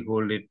therefore we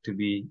hold it to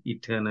be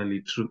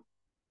eternally true.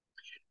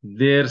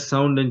 Their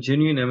sound and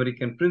genuine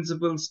American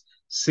principles,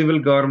 civil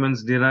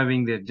governments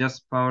deriving their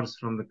just powers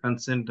from the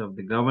consent of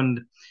the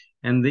governed,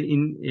 and the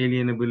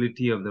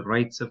inalienability of the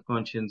rights of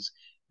conscience,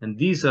 and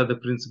these are the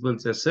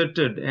principles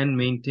asserted and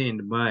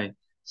maintained by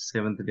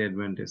Seventh-day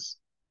Adventists.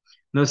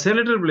 Now,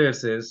 Senator Blair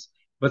says,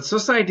 but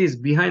society is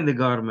behind the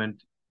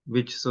government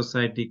which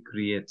society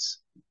creates.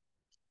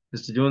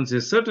 Mr. Jones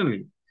says,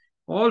 certainly,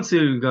 all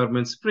civil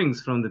government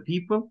springs from the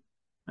people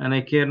and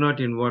I care not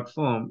in what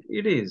form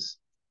it is.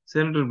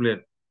 Senator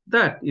Blair,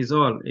 that is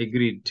all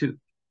agreed to.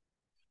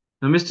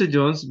 Now, Mr.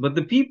 Jones, but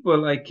the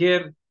people I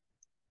care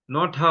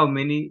not how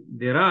many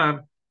there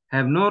are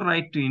have no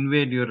right to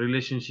invade your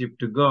relationship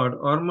to God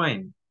or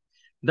mine.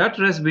 That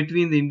rests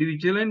between the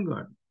individual and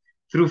God.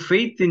 Through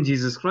faith in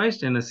Jesus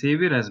Christ and a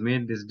Savior has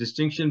made this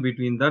distinction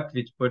between that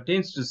which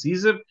pertains to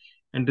Caesar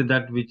and to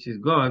that which is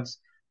God's.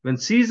 When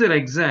Caesar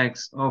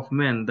exacts of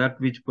men that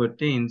which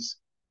pertains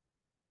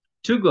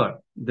to God,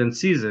 then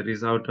Caesar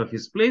is out of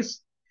his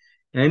place,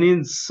 and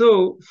in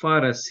so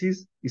far as he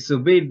is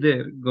obeyed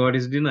there, God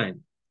is denied.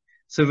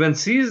 So when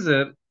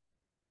Caesar,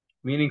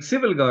 meaning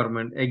civil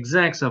government,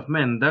 exacts of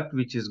men that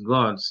which is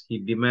God's, he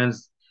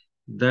demands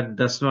that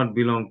does not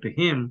belong to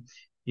him.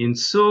 In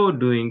so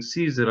doing,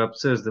 Caesar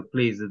usurps the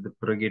place of the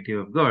prerogative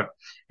of God.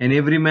 And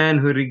every man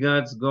who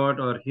regards God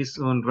or his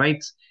own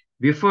rights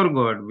before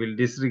God will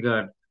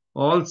disregard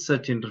all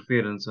such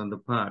interference on the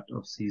part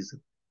of Caesar.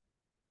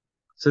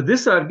 So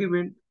this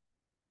argument,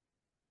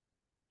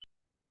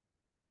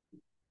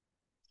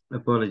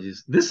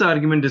 this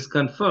argument is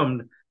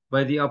confirmed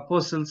by the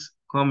Apostles'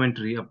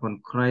 commentary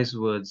upon Christ's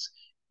words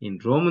in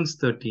Romans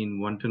 13,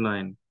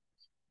 1-9.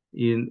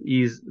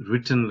 Is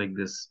written like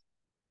this.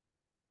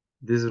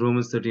 This is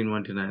Romans 13,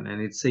 1-9,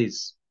 and it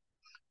says,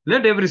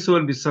 let every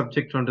soul be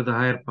subject unto the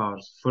higher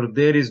powers, for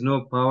there is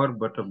no power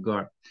but of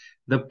God.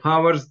 The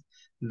powers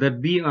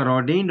that be are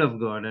ordained of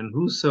God, and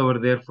whosoever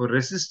therefore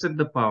resisteth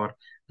the power,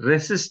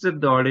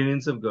 resisteth the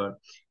ordinance of God,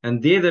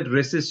 and they that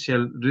resist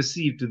shall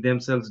receive to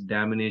themselves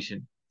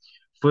damnation.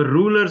 For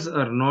rulers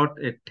are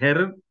not a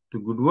terror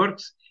to good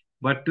works,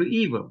 but to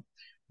evil.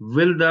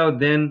 Wilt thou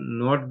then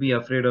not be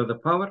afraid of the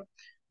power?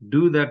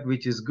 Do that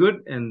which is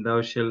good, and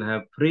thou shalt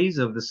have praise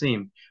of the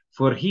same,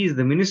 for he is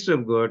the minister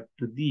of God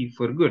to thee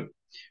for good.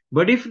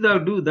 But if thou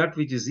do that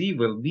which is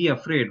evil, be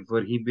afraid,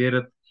 for he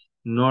beareth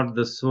not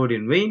the sword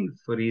in vain,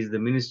 for he is the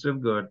minister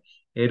of God,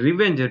 a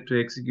revenger to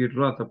execute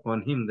wrath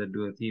upon him that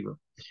doeth evil.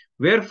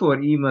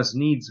 Wherefore ye must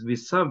needs be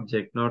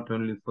subject, not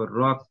only for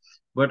wrath,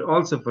 but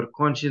also for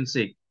conscience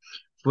sake.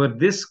 For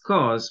this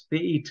cause pay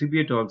ye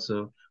tribute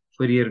also,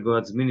 for ye are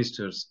God's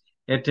ministers,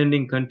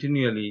 attending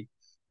continually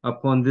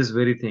upon this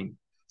very thing.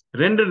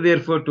 Render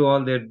therefore to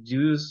all their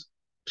dues,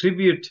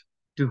 tribute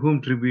to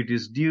whom tribute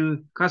is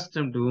due,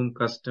 custom to whom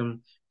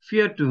custom,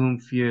 fear to whom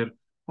fear,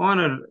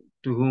 honor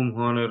to whom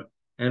honor,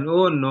 and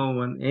owe no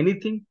one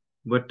anything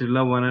but to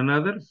love one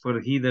another,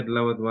 for he that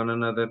loveth one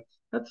another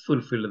hath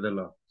fulfilled the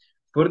law.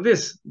 For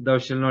this, thou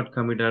shalt not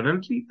commit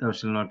adultery, thou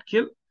shalt not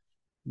kill,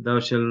 thou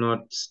shalt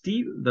not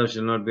steal, thou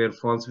shalt not bear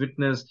false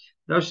witness,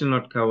 thou shalt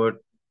not covet.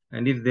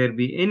 And if there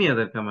be any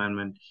other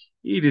commandment,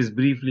 it is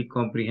briefly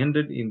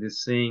comprehended in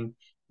this saying,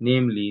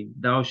 namely,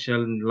 thou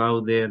shalt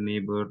love their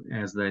neighbor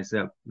as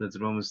thyself. That's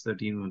Romans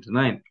 13,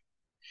 1-9.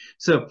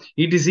 So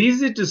it is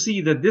easy to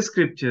see that this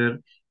scripture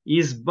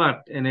is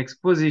but an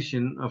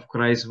exposition of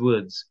Christ's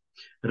words.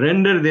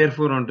 Render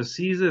therefore unto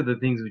Caesar the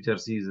things which are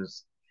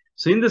Caesar's.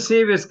 So in the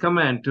Savior's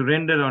command to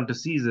render unto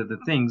Caesar the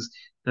things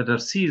that are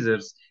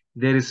Caesar's,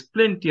 there is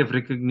plenty of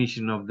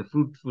recognition of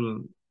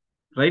the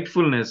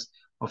rightfulness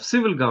of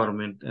civil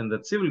government, and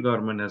that civil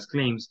government has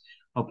claims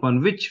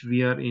upon which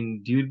we are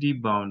in duty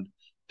bound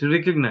to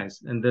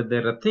recognize, and that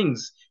there are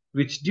things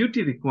which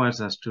duty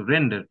requires us to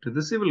render to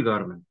the civil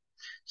government.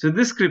 So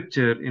this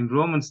scripture in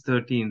Romans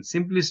 13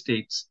 simply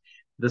states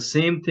the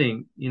same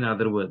thing in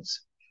other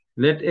words.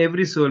 Let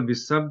every soul be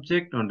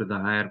subject unto the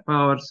higher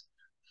powers,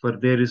 for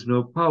there is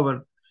no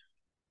power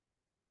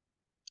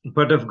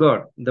but of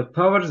God. The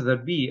powers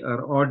that be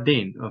are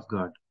ordained of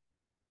God.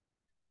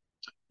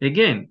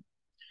 Again,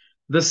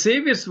 the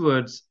Savior's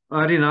words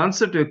are in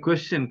answer to a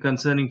question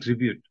concerning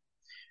tribute.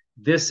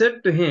 They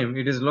said to him,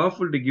 it is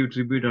lawful to give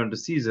tribute unto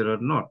Caesar or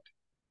not.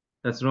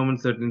 That's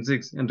Romans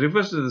 13:6, and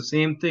refers to the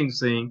same thing,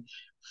 saying,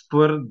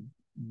 for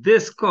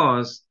this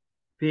cause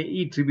pay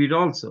ye tribute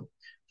also,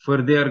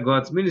 for they are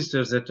God's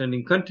ministers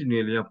attending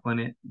continually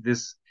upon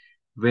this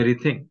very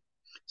thing.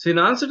 So in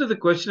answer to the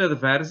question of the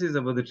Pharisees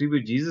about the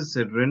tribute, Jesus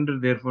said, render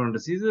therefore unto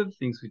Caesar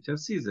things which are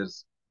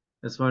Caesar's.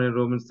 That's found in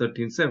Romans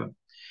 13:7.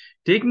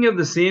 Taking up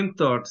the same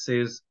thought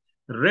says,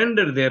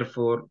 render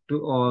therefore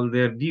to all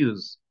their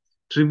dues.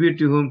 Tribute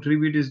to whom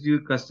tribute is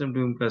due, custom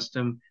to whom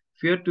custom,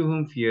 fear to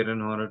whom fear,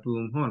 and honor to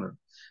whom honor.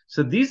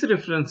 So these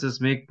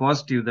references make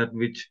positive that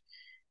which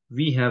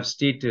we have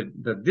stated,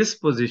 that this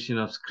position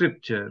of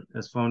scripture,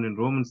 as found in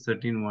Romans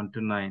 13,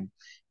 1-9,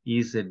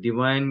 is a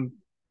divine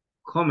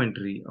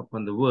commentary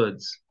upon the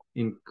words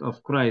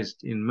of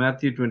Christ in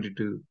Matthew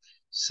 22,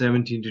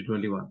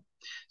 17-21.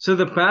 So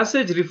the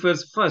passage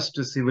refers first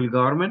to civil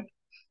government,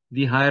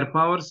 the higher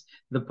powers,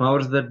 the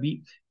powers that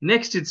be.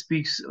 Next, it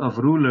speaks of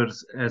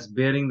rulers as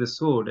bearing the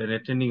sword and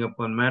attending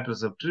upon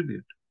matters of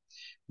tribute.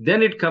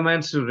 Then it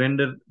commands to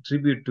render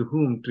tribute to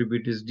whom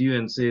tribute is due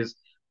and says,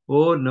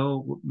 oh,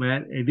 no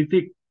man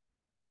anything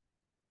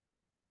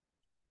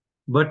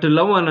but to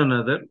love one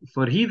another,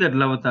 for he that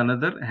loveth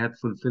another hath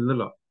fulfilled the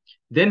law.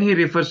 Then he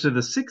refers to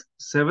the 6th,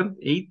 7th,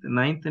 8th,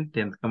 9th, and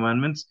 10th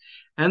commandments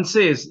and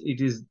says,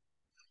 it is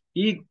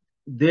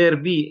there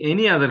be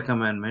any other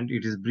commandment,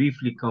 it is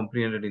briefly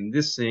comprehended in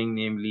this saying,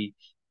 namely,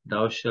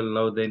 thou shalt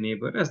love thy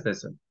neighbor as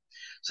thyself.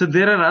 So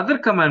there are other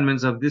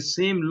commandments of this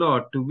same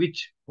law to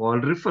which Paul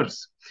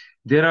refers.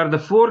 There are the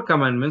four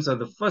commandments of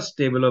the first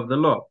table of the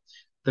law.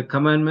 The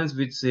commandments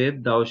which say,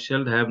 thou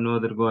shalt have no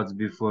other gods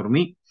before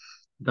me.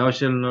 Thou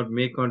shalt not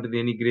make unto thee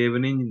any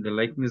graven image in the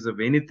likeness of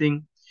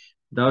anything.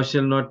 Thou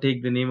shalt not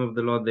take the name of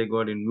the Lord thy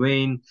God in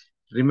vain.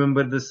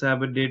 Remember the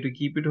Sabbath day to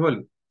keep it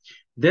holy.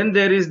 Then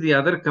there is the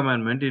other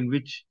commandment in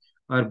which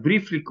are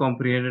briefly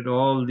comprehended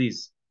all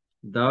these.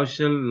 Thou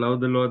shalt love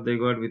the Lord thy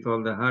God with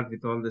all thy heart,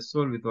 with all thy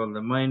soul, with all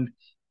thy mind,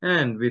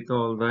 and with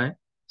all thy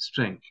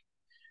strength.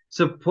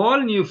 So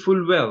Paul knew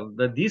full well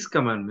that these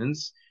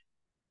commandments,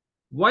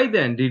 why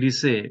then did he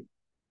say,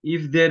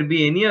 if there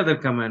be any other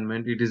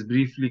commandment, it is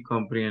briefly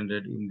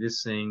comprehended in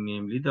this saying,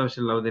 namely, thou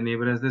shalt love thy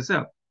neighbor as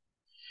thyself?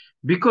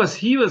 Because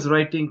he was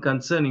writing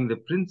concerning the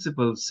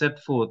principles set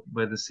forth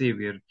by the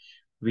Savior,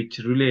 which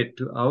relate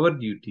to our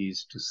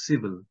duties to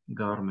civil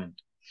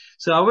government.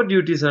 So our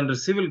duties under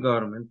civil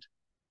government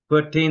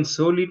pertain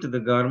solely to the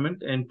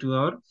government and to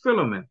our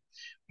fellow men,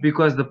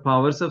 because the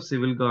powers of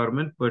civil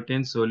government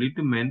pertain solely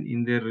to men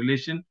in their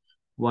relation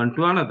one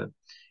to another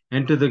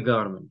and to the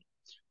government.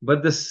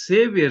 But the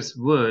Saviour's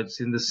words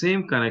in the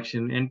same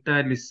connection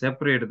entirely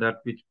separate that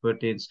which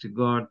pertains to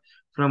God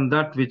from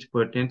that which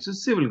pertains to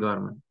civil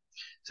government.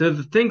 So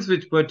the things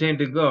which pertain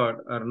to God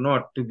are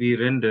not to be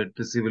rendered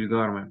to civil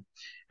government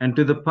and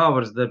to the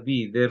powers that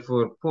be.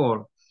 Therefore,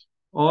 Paul,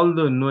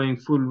 although knowing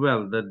full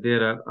well that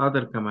there are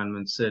other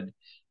commandments, said,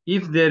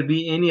 if there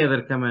be any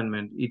other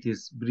commandment, it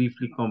is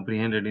briefly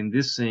comprehended in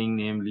this saying,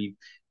 namely,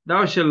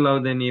 thou shalt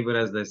love thy neighbor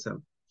as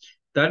thyself.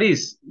 That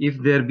is, if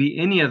there be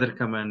any other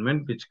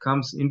commandment which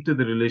comes into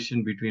the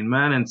relation between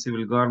man and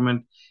civil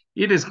government,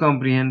 it is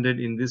comprehended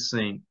in this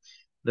saying,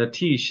 that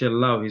he shall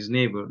love his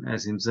neighbor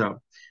as himself,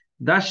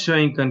 thus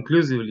showing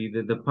conclusively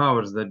that the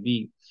powers that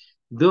be,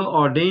 though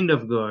ordained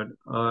of God,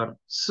 are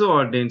so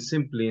ordained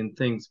simply in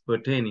things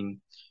pertaining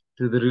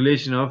to the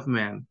relation of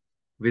man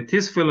with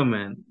his fellow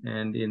man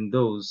and in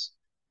those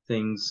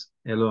things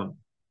alone.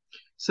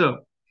 So,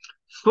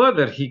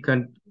 further, he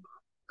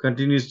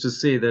continues to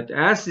say that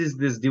as is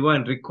this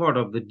divine record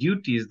of the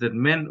duties that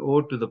men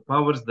owe to the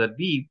powers that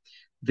be,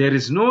 there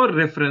is no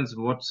reference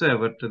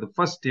whatsoever to the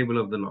first table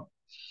of the law.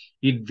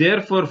 It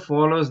therefore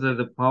follows that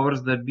the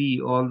powers that be,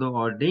 although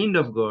ordained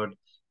of God,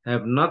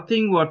 have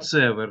nothing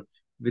whatsoever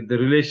with the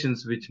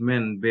relations which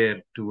men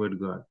bear toward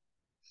God.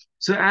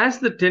 So, as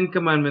the Ten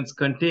Commandments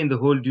contain the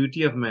whole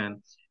duty of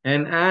man,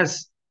 and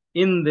as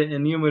in the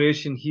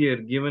enumeration here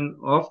given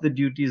of the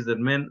duties that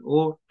men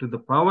owe to the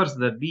powers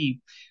that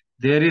be,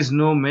 there is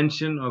no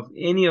mention of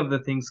any of the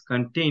things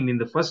contained in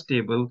the first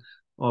table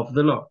of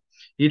the law.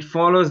 It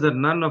follows that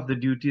none of the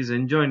duties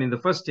enjoined in the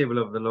first table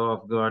of the law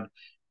of God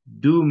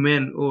do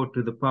men owe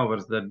to the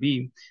powers that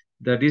be.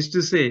 That is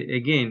to say,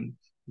 again,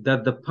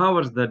 that the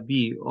powers that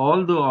be,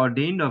 although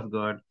ordained of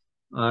God,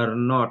 are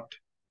not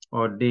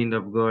ordained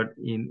of God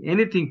in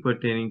anything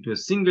pertaining to a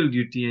single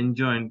duty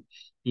enjoined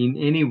in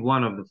any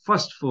one of the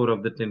first four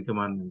of the Ten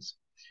Commandments.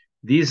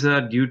 These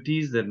are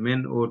duties that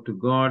men owe to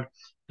God,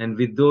 and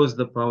with those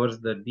the powers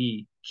that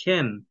be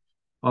can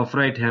of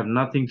right have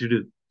nothing to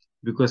do,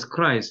 because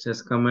Christ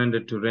has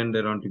commanded to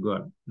render unto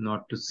God,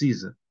 not to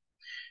Caesar,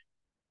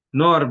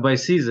 nor by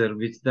Caesar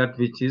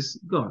which is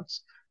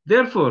God's.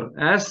 Therefore,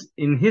 as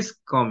in his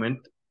comment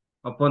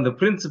upon the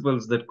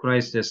principles that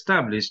Christ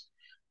established,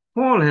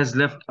 Paul has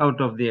left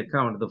out of the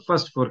account the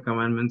first four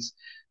commandments,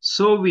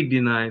 so we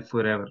deny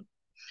forever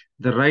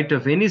the right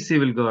of any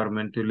civil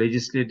government to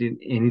legislate in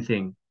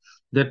anything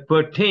that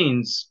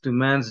pertains to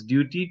man's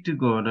duty to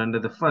God under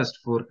the first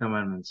four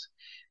commandments.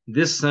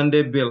 This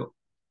Sunday bill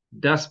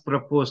does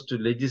propose to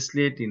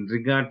legislate in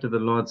regard to the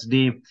Lord's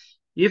Day.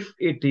 If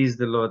it is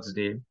the Lord's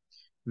Day,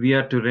 we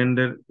are to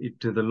render it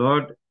to the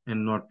Lord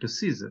and not to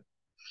Caesar.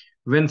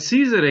 When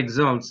Caesar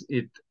exacts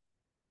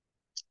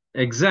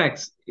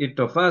it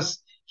of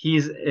us, he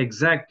is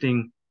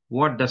exacting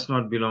what does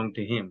not belong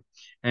to him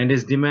and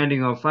is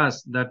demanding of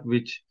us that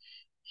which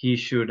he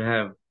should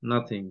have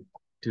nothing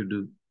to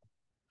do.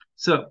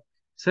 So,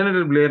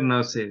 Senator Blair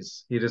now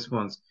says, he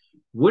responds,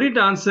 would it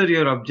answer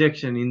your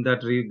objection in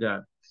that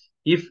regard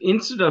if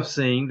instead of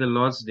saying the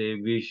Lord's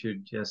Day, we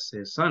should just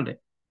say Sunday?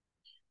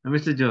 Now,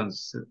 Mr.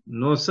 Jones,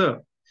 no,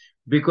 sir,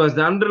 because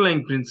the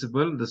underlying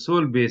principle, the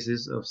sole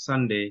basis of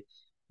Sunday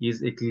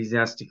is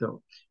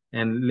ecclesiastical,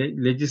 and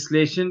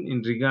legislation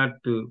in regard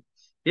to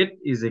it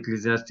is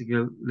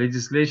ecclesiastical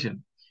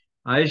legislation.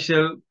 I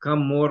shall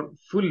come more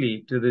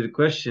fully to the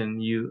question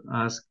you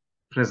ask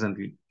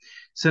presently.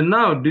 So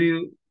now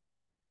do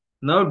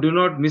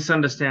not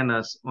misunderstand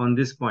us on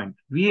this point.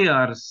 We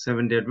are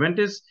Seventh-day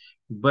Adventists,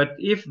 but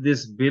if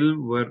this bill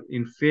were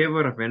in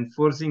favor of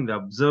enforcing the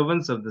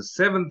observance of the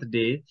seventh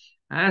day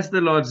as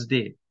the Lord's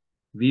Day,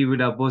 we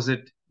would oppose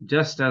it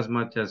just as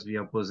much as we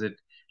oppose it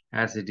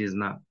as it is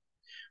now.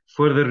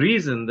 For the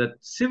reason that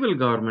civil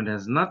government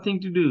has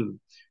nothing to do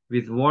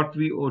with what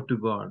we owe to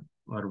God,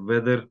 or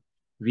whether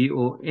we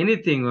owe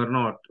anything or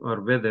not,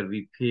 or whether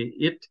we pay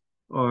it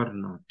or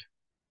not.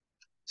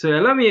 So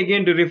allow me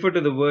again to refer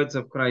to the words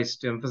of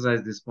Christ to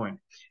emphasize this point.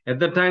 At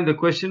that time, the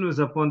question was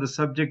upon the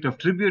subject of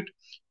tribute,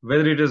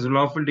 whether it is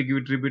lawful to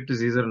give tribute to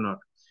Caesar or not.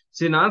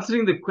 So in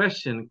answering the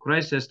question,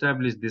 Christ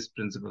established this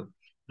principle.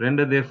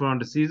 Render therefore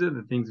unto Caesar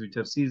the things which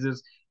are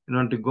Caesar's, and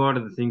unto God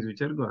the things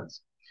which are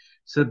God's.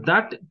 So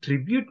that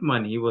tribute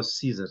money was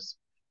Caesar's.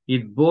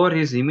 It bore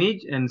his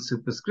image and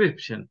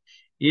superscription.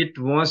 It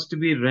was to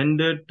be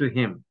rendered to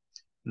him.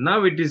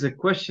 Now it is a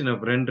question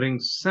of rendering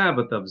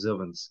Sabbath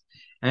observance.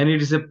 And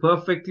it is a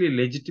perfectly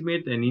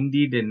legitimate and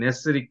indeed a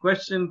necessary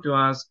question to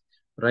ask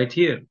right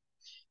here.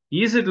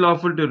 Is it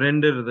lawful to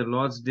render the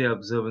Lord's Day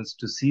observance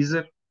to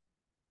Caesar?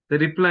 The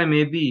reply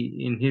may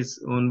be, in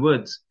his own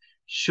words,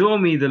 show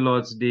me the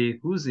Lord's Day,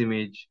 whose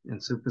image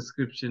and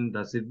superscription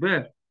does it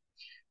bear?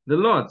 The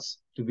Lord's,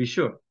 to be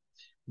sure.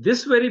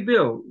 This very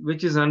bill,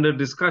 which is under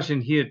discussion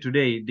here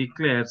today,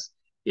 declares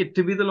it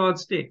to be the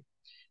Lord's Day.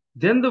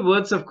 Then the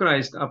words of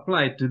Christ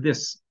apply to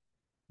this.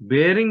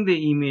 Bearing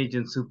the image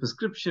and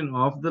superscription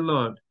of the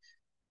Lord,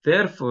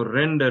 therefore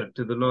render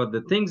to the Lord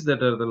the things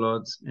that are the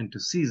Lord's, and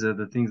to Caesar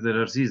the things that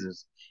are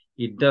Caesar's.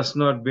 It does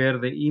not bear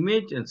the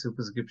image and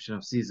superscription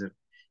of Caesar.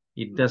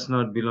 It does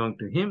not belong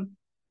to him.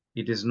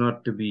 It is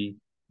not to be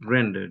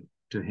rendered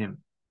to him.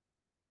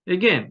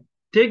 Again,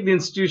 take the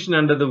institution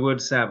under the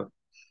word Sabbath.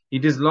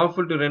 It is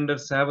lawful to render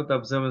Sabbath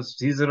observance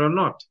to Caesar or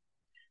not.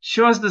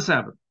 Show us the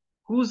Sabbath.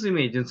 Whose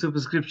image and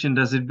superscription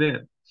does it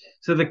bear?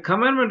 So the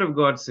commandment of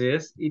God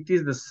says, it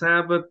is the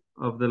Sabbath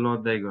of the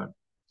Lord thy God.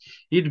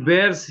 It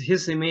bears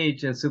his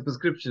image and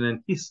superscription, and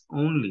his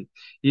only.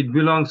 It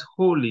belongs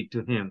wholly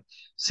to him.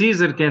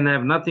 Caesar can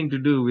have nothing to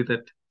do with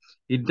it.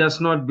 It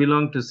does not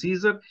belong to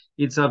Caesar.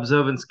 Its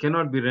observance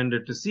cannot be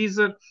rendered to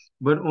Caesar,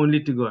 but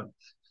only to God.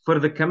 For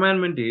the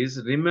commandment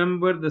is,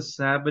 remember the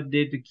Sabbath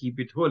day to keep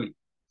it holy.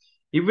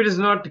 If it is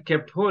not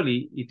kept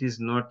holy, it is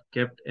not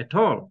kept at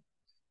all.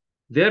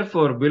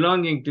 Therefore,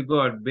 belonging to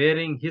God,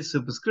 bearing his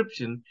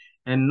superscription,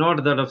 and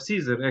not that of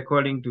Caesar,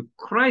 according to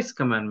Christ's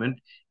commandment,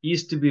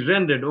 is to be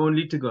rendered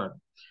only to God,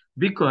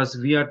 because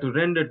we are to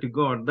render to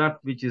God that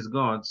which is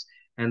God's,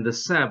 and the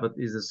Sabbath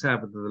is the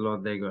Sabbath of the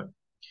Lord thy God.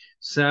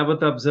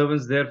 Sabbath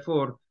observance,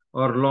 therefore,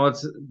 or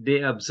Lord's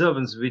Day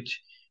observance,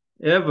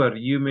 whichever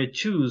you may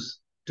choose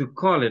to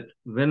call it,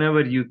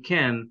 whenever you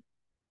can,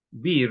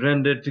 be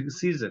rendered to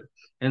Caesar.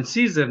 And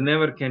Caesar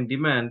never can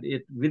demand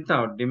it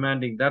without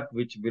demanding that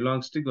which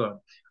belongs to God,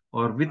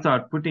 or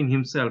without putting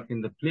himself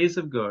in the place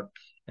of God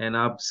and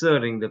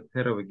observing the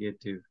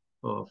prerogative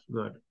of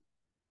God.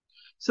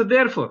 So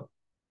therefore,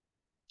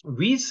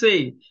 we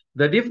say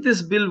that if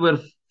this bill were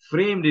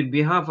framed in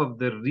behalf of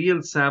the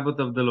real Sabbath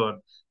of the Lord,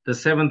 the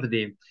seventh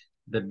day,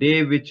 the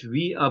day which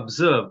we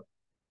observe,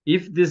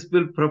 if this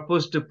bill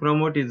proposed to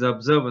promote its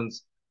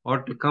observance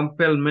or to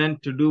compel men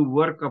to do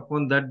work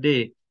upon that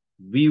day,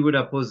 we would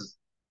oppose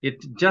it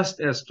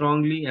just as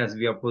strongly as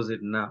we oppose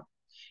it now.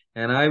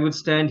 And I would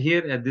stand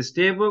here at this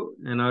table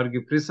and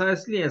argue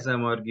precisely as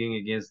I'm arguing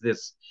against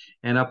this,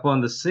 and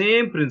upon the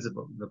same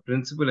principle, the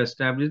principle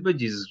established by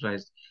Jesus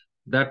Christ,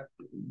 that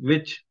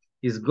which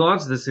is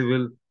God's, the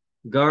civil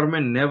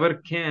government never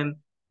can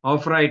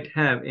of right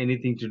have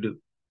anything to do.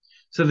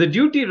 So the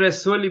duty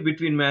rests solely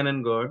between man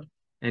and God,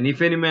 and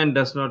if any man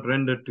does not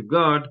render to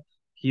God,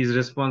 he is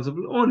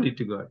responsible only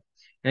to God.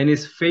 And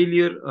his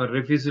failure or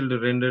refusal to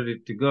render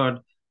it to God,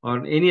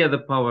 or any other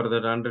power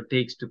that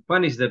undertakes to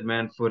punish that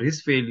man for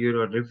his failure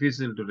or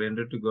refusal to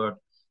render to God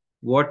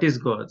what is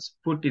God's,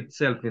 put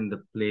itself in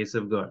the place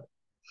of God.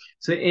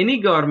 So any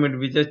government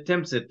which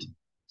attempts it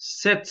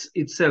sets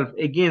itself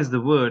against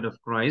the word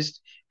of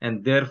Christ,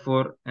 and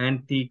therefore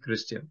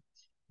anti-Christian.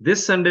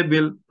 This Sunday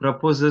bill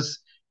proposes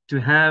to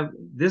have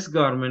this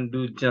government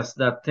do just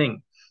that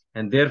thing.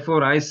 And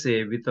therefore I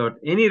say, without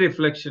any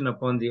reflection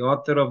upon the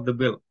author of the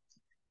bill,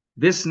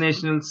 this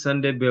National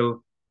Sunday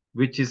bill,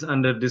 which is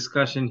under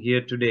discussion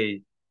here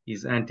today,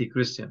 is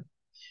anti-Christian.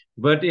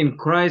 But in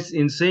Christ,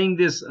 in saying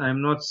this, I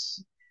am not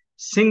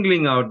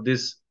singling out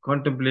this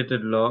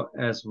contemplated law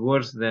as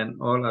worse than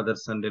all other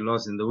Sunday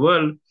laws in the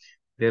world.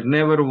 There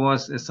never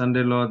was a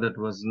Sunday law that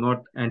was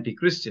not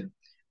anti-Christian,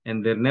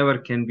 and there never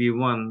can be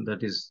one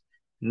that is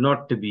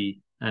not to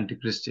be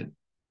anti-Christian.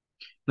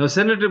 Now,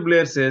 Senator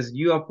Blair says,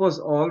 you oppose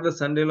all the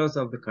Sunday laws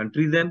of the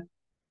country then?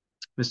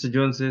 Mr.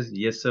 Jones says,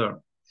 yes, sir.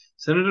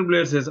 Senator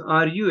Blair says,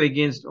 are you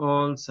against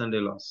all Sunday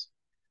laws?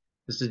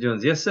 Mr.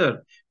 Jones, yes,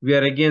 sir. We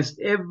are against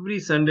every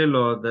Sunday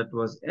law that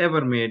was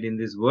ever made in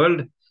this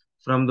world,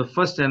 from the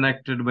first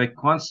enacted by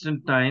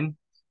Constantine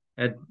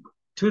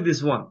to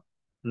this one,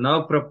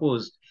 now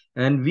proposed.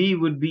 And we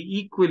would be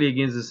equally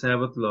against the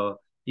Sabbath law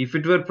if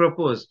it were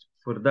proposed,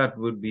 for that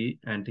would be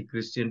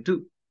anti-Christian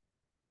too.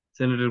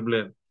 Senator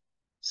Blair,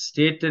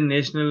 state and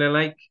national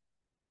alike?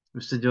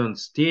 Mr.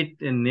 Jones, state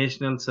and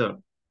national, sir.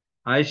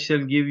 I shall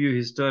give you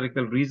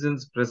historical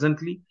reasons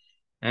presently,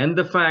 and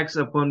the facts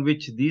upon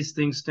which these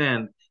things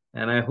stand,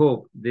 and I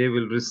hope they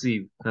will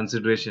receive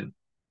consideration.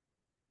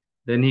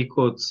 Then he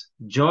quotes,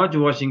 George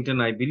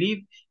Washington, I believe,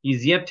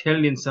 is yet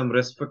held in some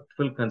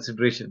respectful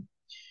consideration.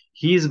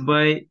 He is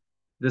by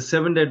The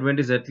Seventh-day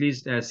Adventist, at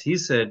least as he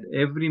said,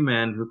 every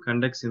man who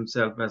conducts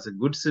himself as a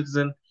good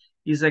citizen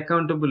is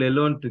accountable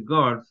alone to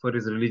God for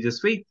his religious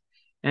faith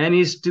and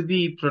is to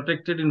be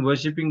protected in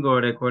worshipping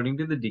God according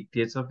to the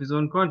dictates of his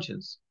own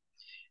conscience.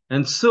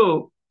 And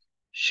so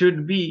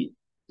should be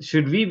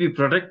should we be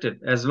protected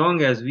as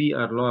long as we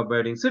are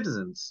law-abiding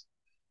citizens.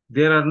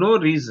 There are no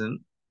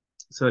reason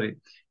sorry,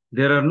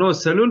 there are no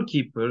saloon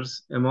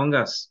keepers among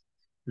us.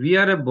 We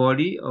are a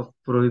body of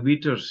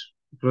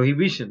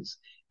prohibitions,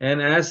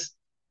 and as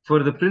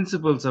for the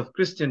principles of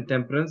Christian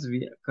temperance,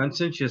 we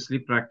conscientiously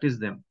practice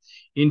them.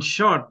 In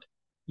short,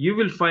 you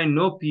will find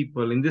no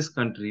people in this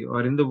country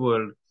or in the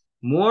world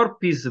more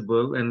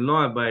peaceable and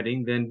law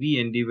abiding than we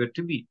endeavor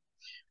to be.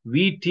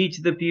 We teach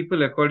the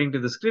people according to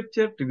the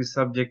scripture to be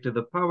subject to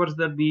the powers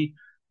that be,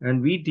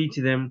 and we teach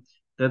them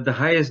that the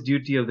highest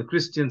duty of the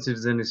Christian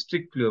citizen is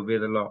strictly obey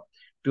the law,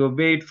 to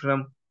obey it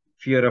from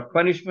fear of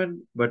punishment,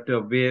 but to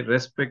obey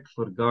respect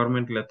for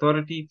governmental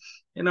authority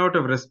and out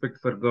of respect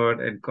for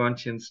God and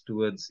conscience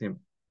towards Him.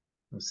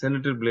 Now,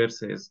 Senator Blair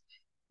says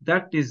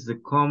that is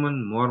the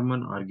common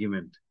Mormon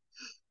argument.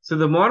 So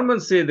the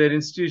Mormons say their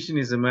institution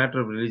is a matter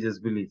of religious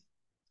belief.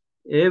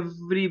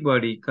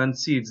 Everybody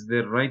concedes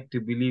their right to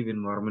believe in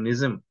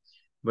Mormonism,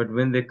 but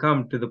when they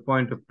come to the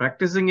point of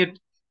practicing it,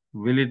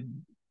 will it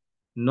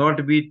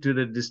not be to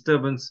the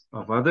disturbance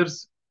of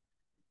others?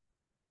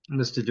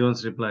 Mr.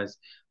 Jones replies,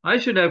 I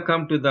should have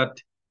come to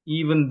that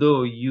even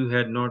though you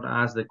had not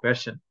asked the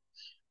question,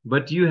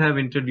 but you have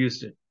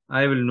introduced it.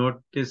 I will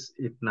notice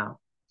it now.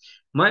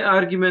 My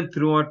argument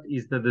throughout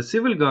is that the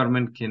civil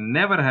government can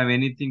never have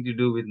anything to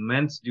do with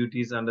men's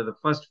duties under the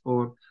first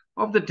four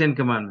of the Ten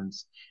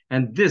Commandments.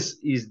 And this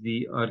is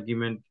the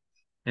argument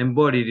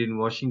embodied in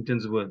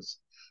Washington's words.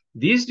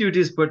 These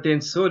duties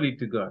pertain solely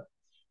to God.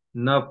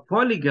 Now,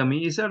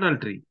 polygamy is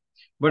adultery,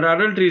 but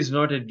adultery is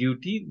not a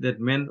duty that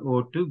men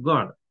owe to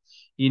God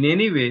in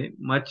any way,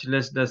 much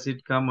less does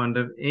it come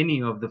under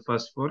any of the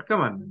first four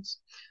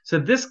commandments. So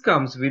this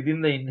comes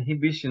within the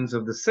inhibitions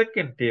of the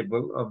second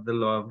table of the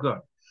law of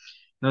God.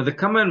 Now, the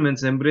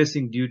commandments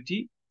embracing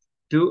duty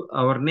to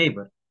our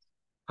neighbor,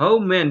 how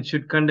men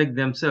should conduct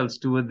themselves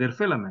toward their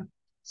fellow men.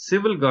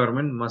 Civil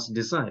government must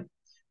decide.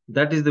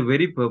 That is the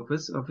very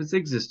purpose of its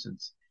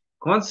existence.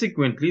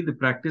 Consequently, the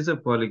practice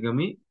of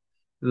polygamy,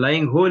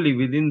 lying wholly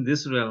within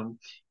this realm,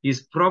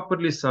 is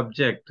properly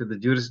subject to the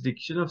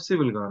jurisdiction of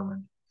civil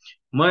government.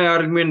 My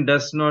argument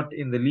does not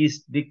in the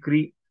least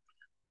decree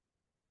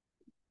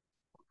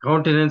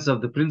countenance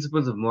of the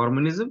principles of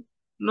Mormonism,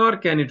 nor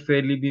can it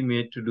fairly be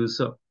made to do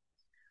so.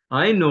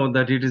 I know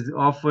that it is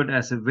offered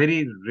as a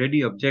very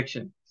ready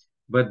objection,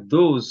 but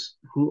those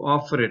who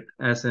offer it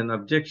as an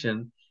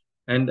objection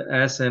and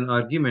as an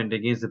argument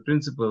against the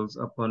principles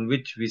upon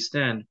which we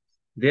stand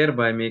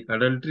thereby make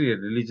adultery a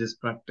religious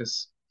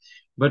practice.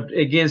 But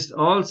against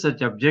all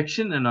such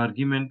objection and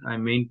argument, I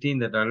maintain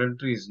that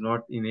adultery is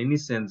not in any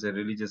sense a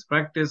religious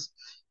practice.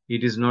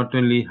 It is not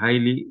only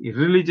highly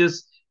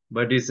irreligious,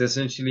 but is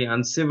essentially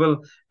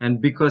uncivil. And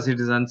because it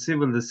is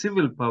uncivil, the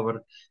civil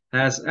power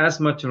has as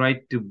much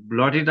right to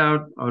blot it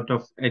out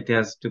of it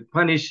as to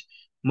punish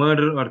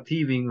murder or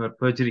thieving or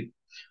perjury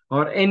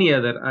or any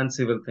other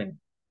uncivil thing.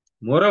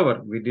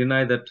 Moreover, we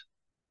deny that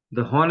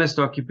the honest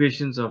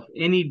occupations of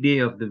any day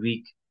of the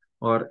week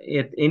or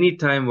at any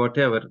time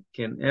whatever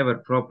can ever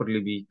properly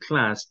be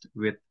classed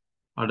with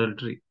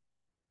adultery.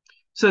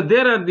 So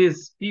there are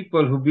these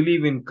people who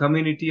believe in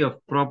community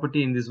of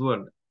property in this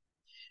world.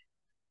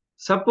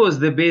 Suppose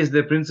they base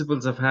their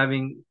principles of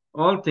having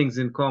all things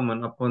in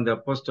common upon the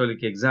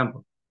apostolic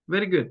example.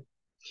 Very good.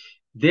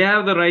 They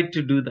have the right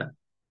to do that.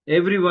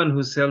 Everyone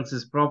who sells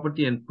his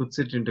property and puts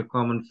it into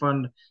common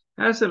fund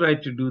has a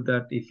right to do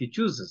that if he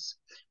chooses.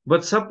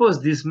 But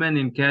suppose these men,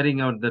 in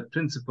carrying out that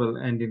principle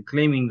and in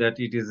claiming that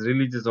it is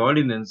religious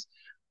ordinance,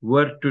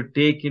 were to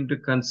take into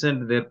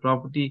consent their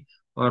property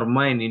or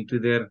mine into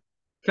their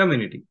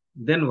community.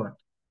 Then what?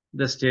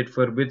 The state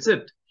forbids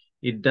it.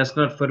 It does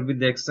not forbid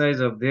the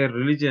exercise of their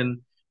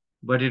religion,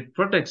 but it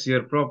protects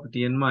your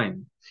property and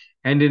mine.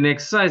 And in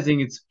exercising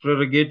its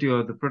prerogative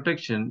of the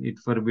protection, it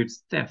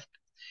forbids theft.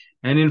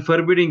 And in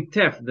forbidding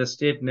theft, the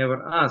state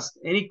never asks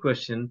any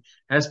question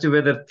as to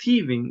whether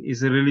thieving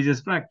is a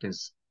religious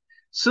practice.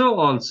 So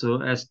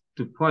also as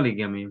to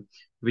polygamy,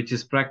 which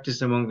is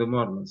practiced among the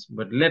Mormons.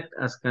 But let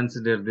us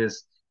consider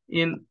this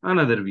in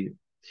another view.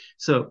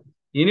 So,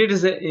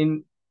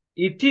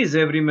 it is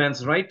every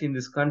man's right in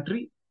this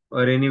country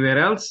or anywhere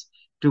else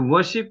to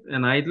worship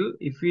an idol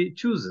if he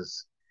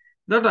chooses.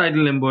 That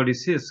idol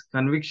embodies his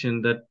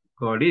conviction that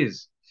God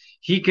is.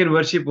 He can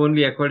worship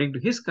only according to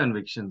his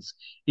convictions.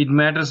 It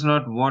matters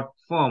not what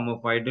form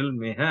of idol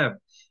may have.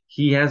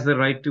 He has the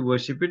right to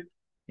worship it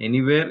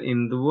anywhere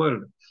in the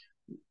world.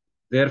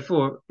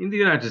 Therefore, in the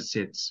United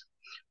States.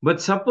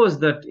 But suppose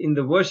that in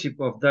the worship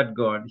of that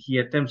God, he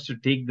attempts to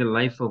take the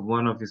life of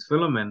one of his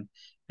fellow men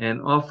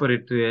and offer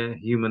it to a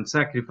human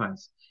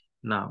sacrifice.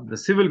 Now, the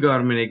civil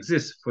government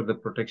exists for the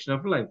protection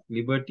of life,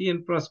 liberty,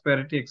 and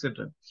prosperity,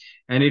 etc.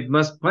 And it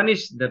must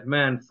punish that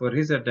man for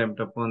his attempt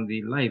upon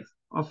the life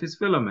of his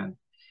fellow man.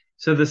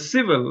 So the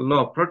civil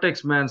law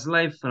protects man's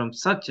life from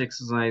such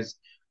exercise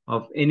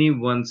of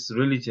anyone's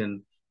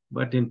religion,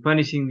 but in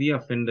punishing the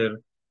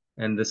offender,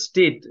 and the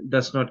state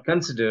does not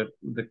consider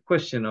the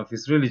question of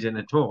his religion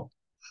at all.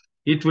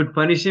 It would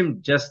punish him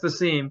just the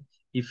same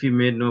if he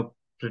made no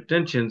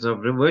pretensions of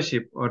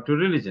worship or to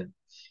religion.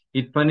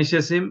 It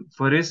punishes him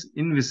for his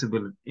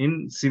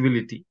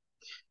incivility.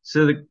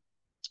 So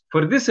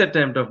for this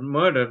attempt of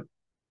murder,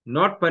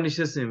 not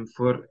punishes him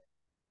for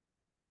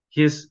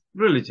his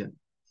religion.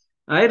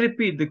 I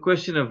repeat, the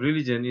question of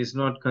religion is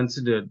not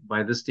considered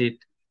by the state.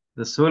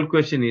 The sole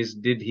question is,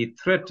 did he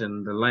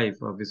threaten the life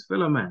of his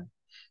fellow man?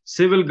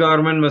 Civil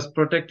government must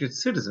protect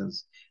its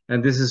citizens,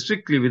 and this is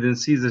strictly within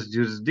Caesar's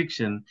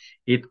jurisdiction.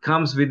 It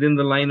comes within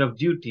the line of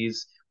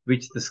duties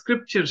which the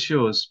scripture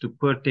shows to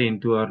pertain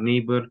to our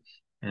neighbor,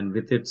 and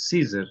with it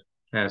Caesar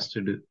has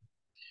to do.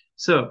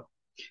 So,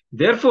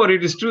 therefore,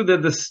 it is true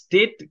that the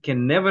state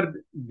can never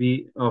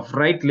be of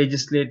right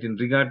legislate in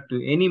regard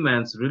to any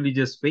man's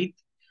religious faith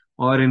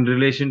or in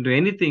relation to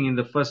anything in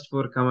the first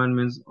four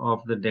commandments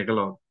of the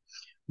Decalogue.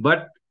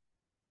 But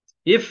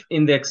if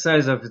in the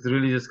exercise of his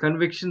religious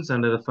convictions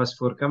under the first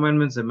four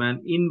commandments a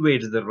man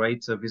invades the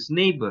rights of his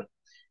neighbor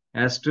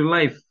as to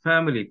life,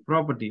 family,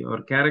 property,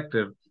 or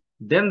character,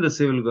 then the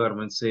civil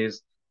government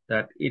says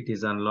that it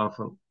is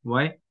unlawful.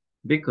 Why?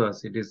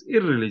 Because it is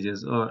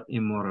irreligious or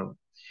immoral.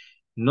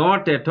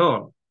 Not at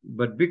all,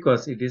 but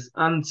because it is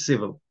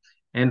uncivil,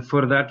 and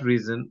for that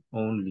reason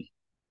only.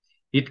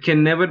 It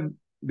can never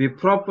be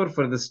proper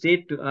for the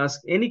state to ask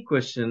any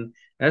question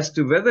as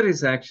to whether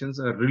his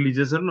actions are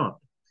religious or not.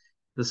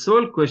 The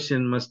sole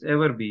question must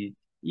ever be,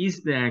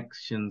 is the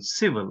action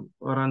civil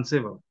or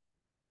uncivil?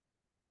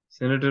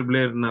 Senator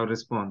Blair now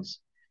responds,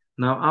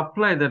 now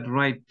apply that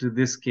right to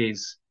this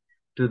case,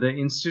 to the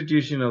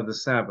institution of the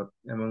Sabbath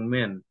among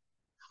men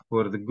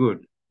for the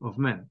good of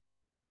men.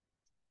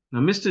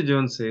 Now, Mr.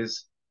 Jones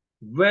says,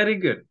 very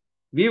good.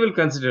 We will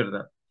consider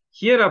that.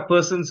 Here are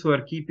persons who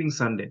are keeping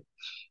Sunday.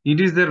 It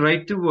is their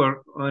right to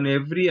work on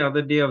every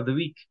other day of the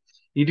week.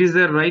 It is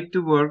their right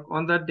to work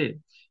on that day.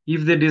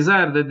 If they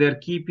desire that they are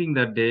keeping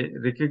that day,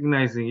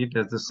 recognizing it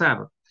as the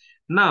Sabbath.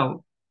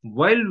 Now,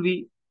 while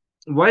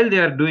they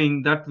are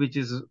doing that which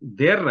is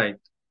their right,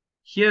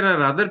 here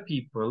are other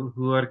people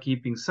who are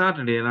keeping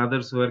Saturday and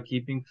others who are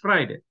keeping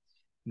Friday.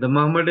 The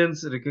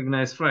Mohammedans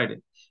recognize Friday,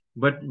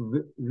 but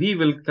we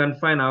will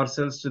confine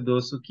ourselves to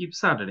those who keep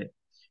Saturday,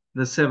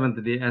 the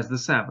seventh day, as the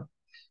Sabbath.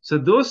 So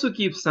those who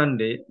keep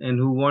Sunday and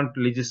who want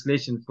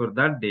legislation for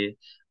that day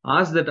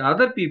ask that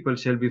other people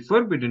shall be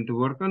forbidden to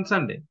work on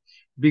Sunday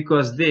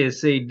because they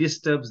say it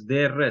disturbs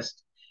their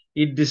rest,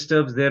 it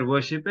disturbs their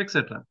worship,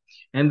 etc.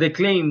 And they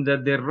claim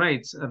that their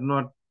rights are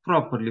not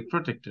properly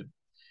protected.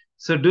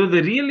 So do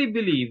they really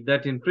believe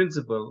that in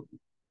principle?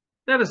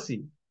 Let us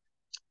see.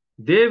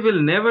 They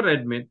will never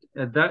admit,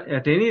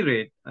 at any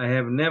rate, I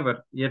have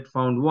never yet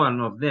found one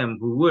of them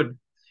who would,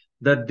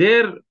 that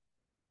their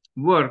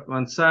work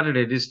on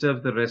Saturday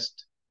disturbs the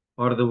rest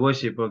or the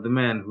worship of the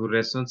man who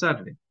rests on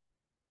Saturday.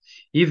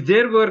 If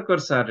their work on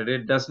Saturday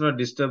does not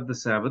disturb the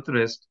Sabbath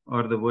rest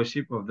or the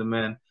worship of the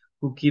man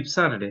who keeps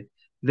Saturday,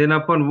 then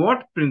upon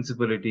what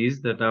principle it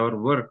is that our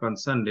work on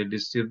Sunday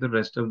disturbs the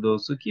rest of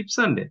those who keep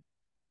Sunday?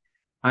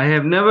 I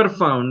have never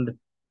found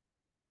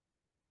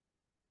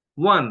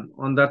one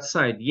on that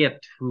side yet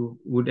who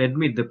would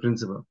admit the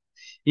principle.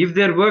 If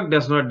their work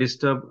does not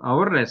disturb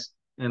our rest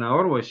and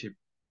our worship,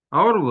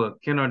 our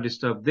work cannot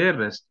disturb their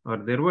rest or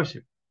their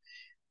worship.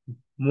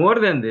 More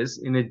than this,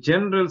 in a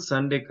general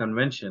Sunday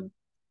convention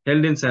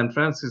held in San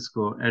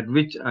Francisco at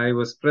which I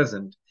was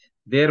present,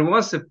 there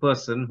was a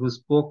person who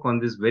spoke on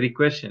this very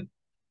question.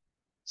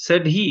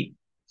 Said he,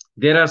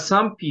 there are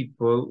some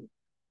people,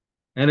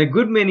 and a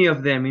good many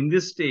of them in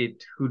this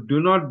state, who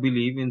do not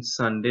believe in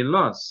Sunday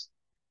laws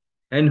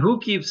and who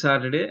keep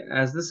Saturday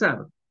as the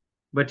Sabbath.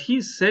 But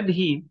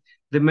the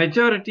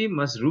majority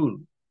must rule.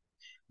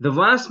 The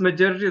vast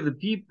majority of the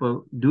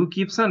people do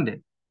keep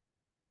Sunday.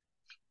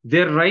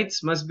 Their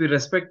rights must be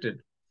respected,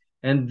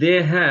 and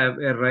they have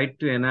a right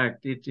to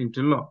enact it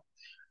into law.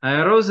 I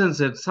arose and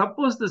said,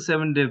 suppose the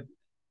 7-day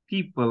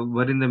people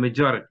were in the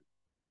majority,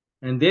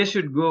 and they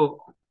should go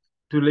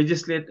to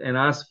legislate and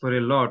ask for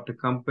a law to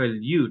compel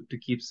you to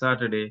keep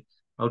Saturday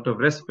out of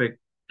respect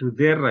to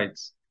their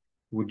rights.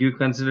 Would you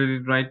consider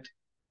it right?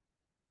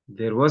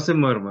 There was a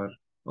murmur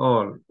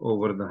all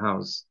over the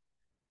house.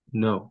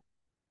 No.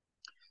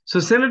 So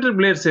Senator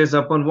Blair says,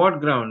 upon what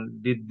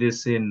ground did they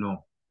say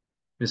no?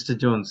 Mr.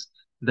 Jones,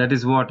 that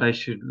is what I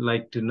should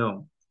like to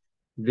know.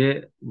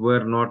 They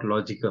were not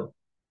logical.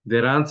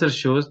 Their answer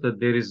shows that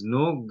there is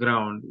no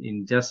ground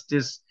in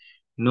justice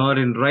nor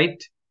in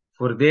right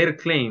for their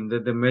claim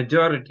that the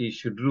majority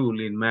should rule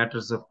in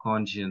matters of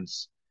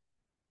conscience.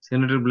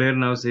 Senator Blair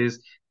now says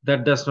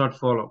that does not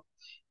follow.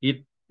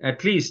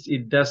 At least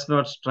it does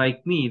not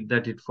strike me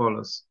that it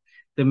follows.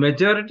 The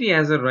majority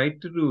has a right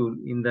to rule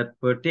in that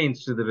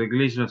pertains to the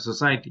regulation of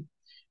society.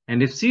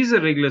 And if Caesar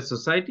regulates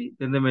society,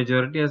 then the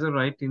majority has a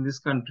right in this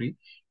country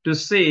to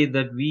say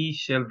that we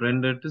shall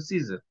render to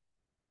Caesar.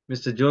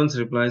 Mr. Jones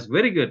replies,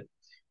 very good.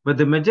 But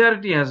the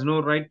majority has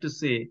no right to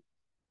say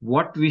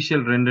what we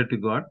shall render to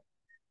God,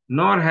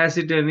 nor has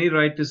it any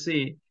right to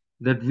say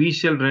that we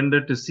shall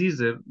render to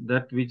Caesar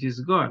that which is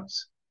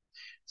God's.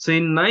 So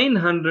in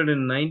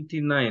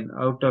 999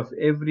 out of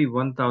every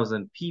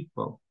 1,000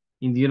 people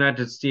in the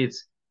United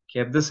States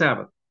kept the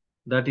Sabbath,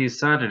 that is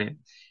Saturday,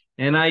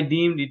 and I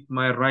deemed it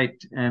my right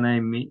and I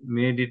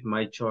made it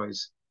my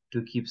choice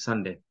to keep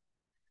Sunday.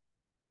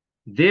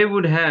 They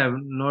would have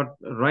not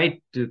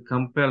right to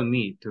compel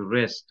me to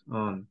rest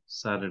on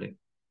Saturday.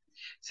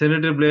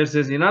 Senator Blair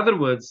says, in other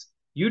words,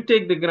 you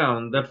take the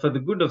ground that for the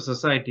good of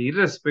society,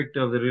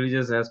 irrespective of the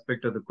religious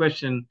aspect of the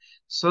question,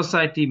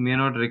 society may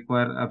not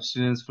require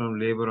abstinence from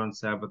labor on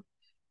Sabbath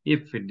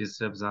if it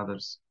disturbs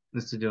others.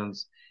 Mr.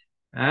 Jones,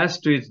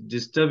 as to its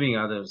disturbing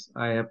others,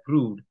 I have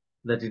proved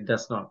that it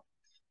does not.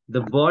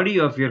 The body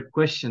of your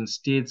question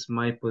states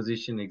my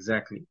position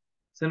exactly.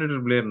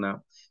 Senator Blair,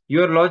 now,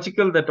 you are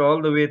logical that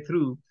all the way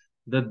through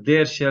that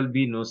there shall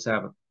be no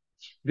Sabbath.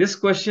 This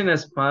question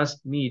has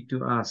passed me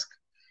to ask.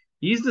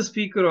 Is the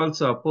speaker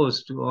also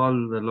opposed to all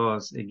the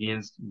laws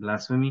against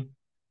blasphemy?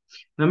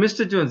 Now,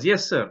 Mr. Jones,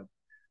 yes, sir,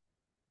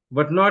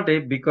 but not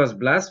because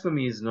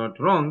blasphemy is not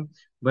wrong,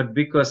 but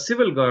because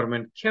civil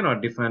government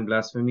cannot define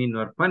blasphemy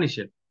nor punish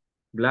it.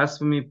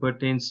 Blasphemy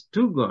pertains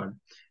to God,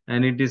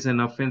 and it is an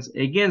offense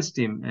against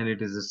Him, and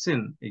it is a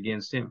sin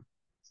against Him.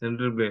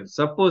 Senator Blair,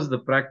 suppose the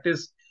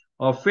practice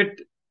of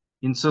it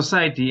in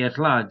society at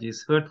large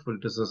is hurtful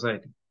to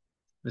society.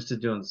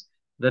 Mr. Jones,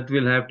 that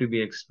will have to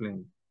be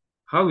explained.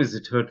 How is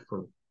it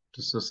hurtful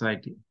to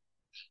society?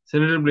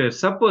 Senator Blair,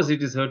 suppose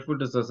it is hurtful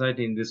to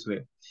society in this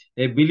way.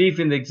 A belief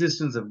in the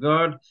existence of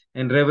God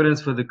and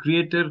reverence for the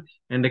Creator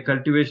and a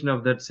cultivation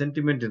of that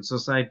sentiment in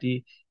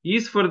society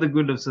is for the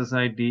good of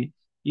society,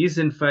 is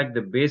in fact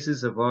the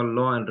basis of all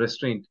law and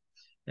restraint.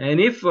 And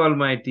if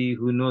Almighty,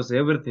 who knows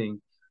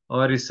everything,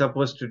 or is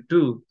supposed to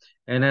do,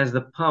 and has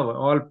the power,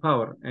 all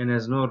power, and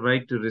has no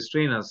right to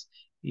restrain us,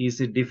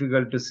 is it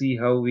difficult to see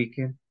how we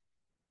can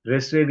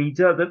restrain each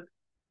other?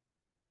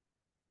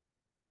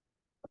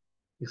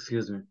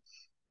 Excuse me.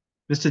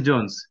 Mr.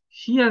 Jones,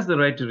 he has the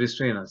right to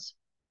restrain us.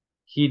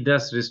 He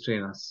does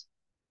restrain us.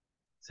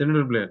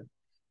 Senator Blair,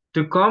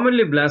 to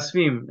commonly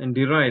blaspheme and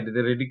deride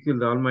the ridicule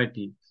the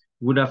Almighty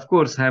would of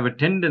course have a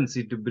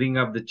tendency to bring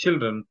up the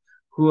children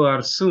who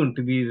are soon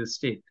to be the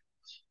state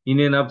in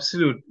an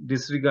absolute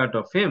disregard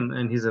of him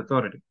and his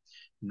authority.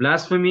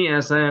 Blasphemy,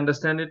 as I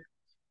understand it,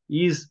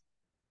 is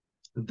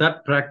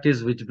that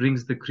practice which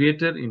brings the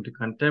Creator into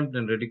contempt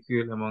and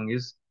ridicule among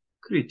his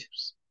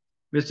creatures.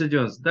 Mr.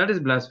 Jones, that is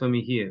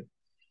blasphemy here.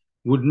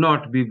 Would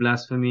not be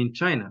blasphemy in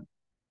China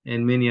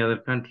and many other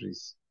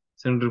countries.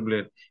 Senator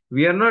Blair,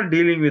 we are not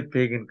dealing with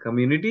pagan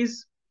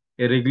communities.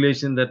 A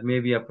regulation that may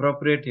be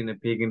appropriate in a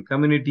pagan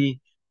community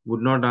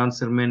would not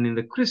answer men in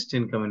the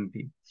Christian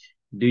community.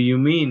 Do you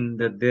mean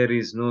that there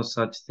is no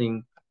such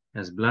thing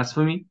as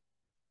blasphemy?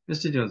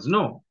 Mr. Jones,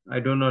 no, I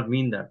do not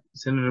mean that.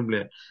 Senator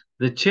Blair,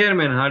 the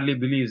chairman hardly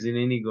believes in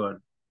any God,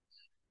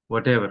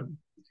 whatever,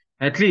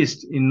 at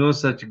least in no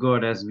such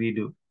God as we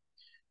do.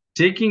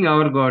 Taking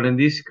our God and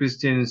this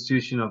Christian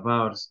institution of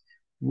ours,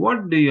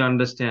 what do you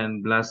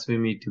understand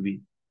blasphemy to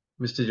be?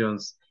 Mr.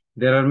 Jones,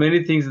 there are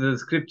many things that the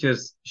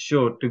scriptures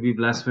show to be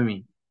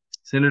blasphemy.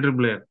 Senator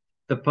Blair,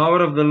 the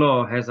power of the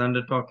law has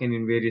undertaken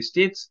in various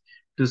states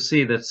to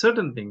say that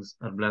certain things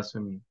are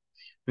blasphemy.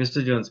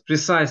 Mr. Jones,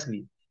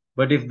 precisely.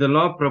 But if the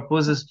law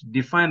proposes to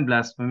define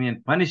blasphemy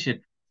and punish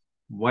it,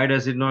 why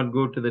does it not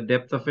go to the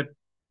depth of it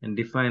and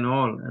define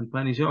all and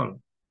punish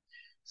all?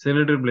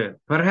 Senator Blair,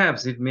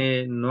 perhaps it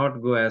may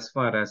not go as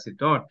far as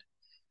it ought.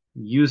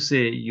 You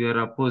say you are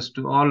opposed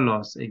to all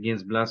laws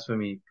against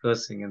blasphemy,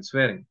 cursing, and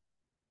swearing.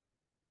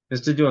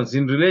 Mr. Jones,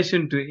 in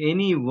relation to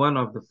any one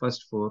of the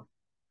first four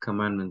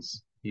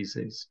commandments, he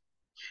says.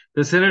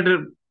 The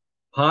Senator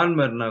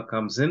Palmer now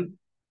comes in,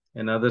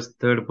 another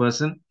third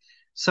person.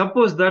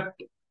 Suppose that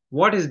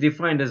what is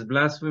defined as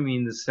blasphemy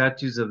in the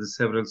statutes of the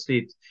several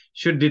states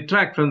should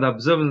detract from the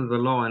observance of the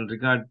law and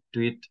regard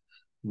to it.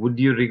 Would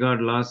you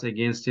regard laws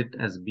against it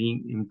as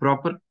being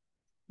improper?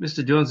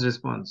 Mr. Jones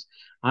responds,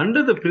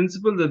 under the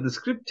principle that the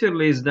scripture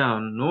lays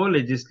down, no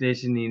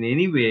legislation in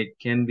any way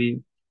can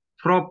be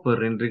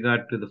proper in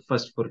regard to the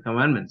first four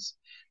commandments.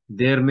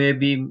 There may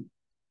be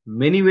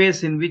many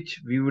ways in which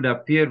we would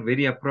appear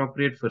very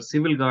appropriate for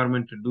civil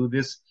government to do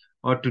this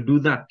or to do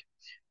that.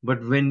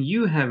 But when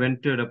you have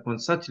entered upon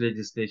such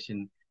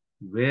legislation,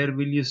 where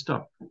will you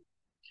stop?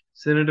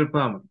 Senator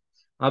Palmer,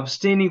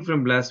 abstaining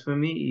from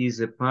blasphemy is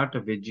a part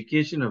of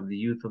education of the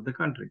youth of the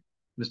country.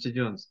 Mr.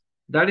 Jones,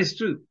 that is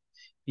true.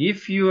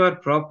 If you are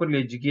properly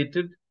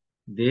educated,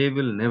 they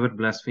will never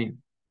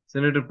blaspheme.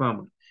 Senator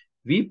Palmer,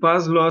 we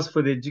pass laws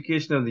for the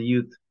education of the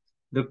youth.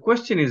 The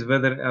question is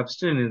whether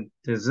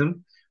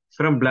abstinentism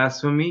from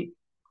blasphemy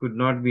could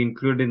not be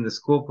included in the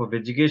scope of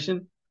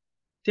education.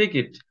 Take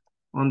it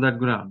on that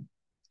ground.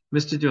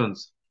 Mr.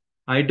 Jones,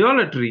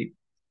 idolatry,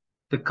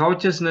 the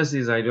covetousness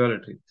is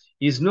idolatry,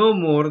 is no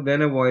more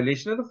than a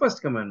violation of the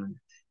first commandment.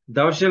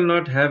 Thou shalt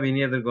not have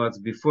any other gods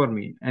before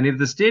me. And if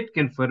the state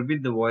can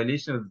forbid the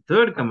violation of the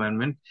third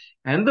commandment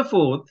and the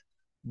fourth,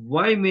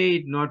 why may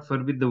it not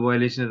forbid the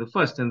violation of the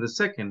first and the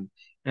second?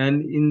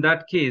 And in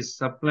that case,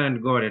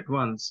 supplant God at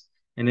once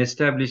and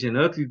establish an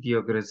earthly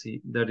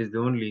theocracy. That is the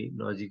only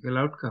logical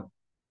outcome.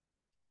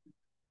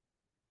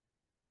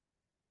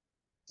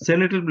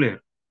 Senator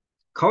Blair,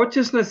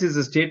 covetousness is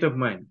a state of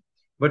mind,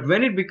 but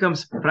when it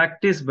becomes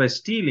practiced by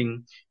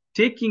stealing,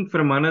 taking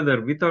from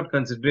another without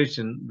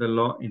consideration, the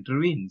law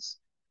intervenes.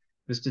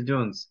 Mr.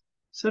 Jones,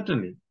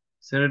 certainly.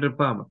 Senator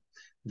Palmer,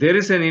 there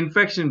is an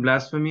infection in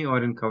blasphemy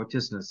or in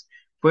covetousness.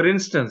 For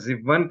instance,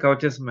 if one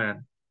covetous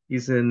man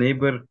is a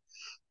neighbor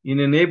in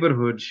a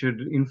neighborhood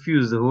should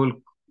infuse the whole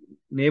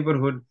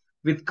neighborhood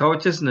with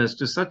covetousness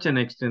to such an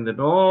extent that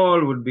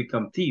all would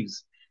become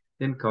thieves,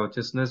 then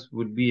covetousness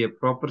would be a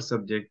proper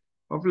subject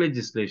of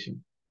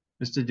legislation.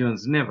 Mr.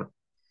 Jones, never.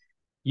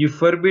 You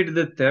forbid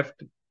the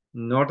theft,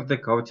 not the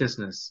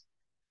covetousness.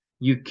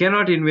 You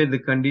cannot invade the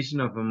condition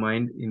of a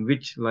mind in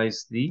which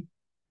lies the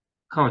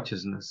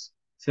covetousness.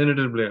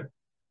 Senator Blair,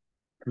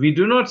 we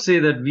do not say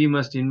that we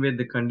must invade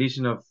the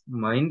condition of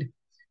mind,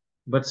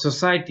 but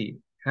society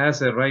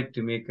has a right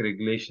to make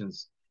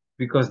regulations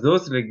because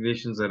those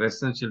regulations are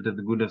essential to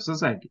the good of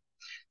society.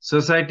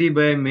 Society,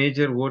 by a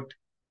major vote,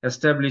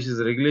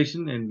 establishes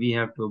regulation, and we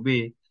have to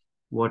obey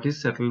what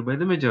is settled by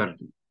the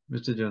majority.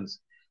 Mr. Jones,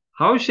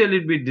 how shall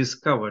it be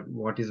discovered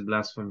what is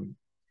blasphemy?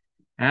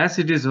 As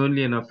it is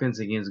only an offense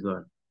against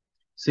God.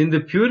 So in the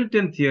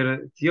Puritan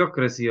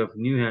theocracy of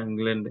New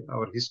England,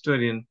 our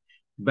historian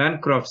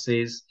Bancroft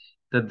says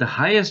that the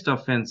highest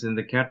offense in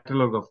the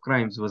catalogue of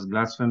crimes was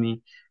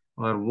blasphemy,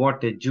 or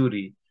what a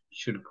jury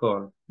should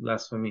call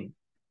blasphemy.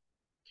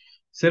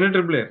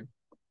 Senator Blair,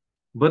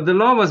 but the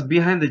law was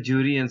behind the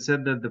jury and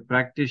said that the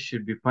practice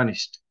should be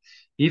punished.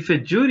 If a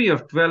jury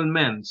of 12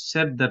 men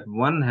said that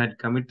one had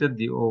committed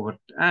the overt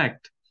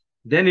act,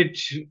 then it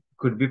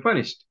could be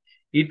punished.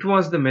 It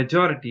was the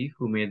majority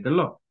who made the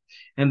law.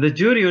 And the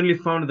jury only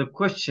found the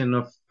question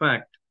of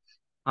fact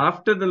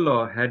after the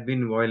law had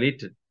been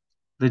violated.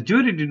 The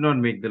jury did not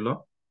make the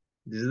law.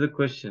 This is the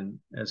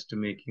question as to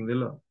making the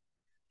law.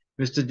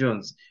 Mr.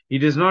 Jones,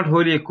 it is not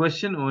wholly a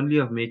question only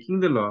of making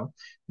the law.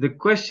 The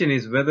question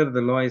is whether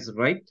the law is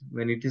right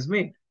when it is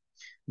made.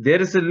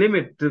 There is a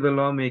limit to the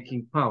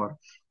law-making power,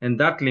 and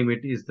that limit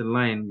is the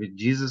line which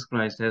Jesus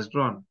Christ has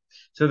drawn.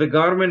 So the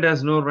government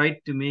has no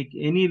right to make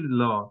any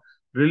law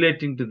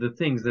relating to the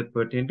things that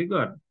pertain to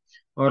God,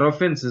 or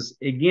offenses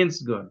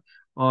against God,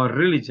 or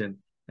religion,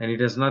 and it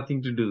has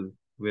nothing to do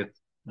with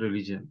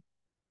religion.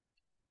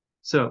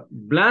 So,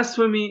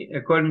 blasphemy,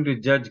 according to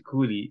Judge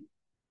Cooley,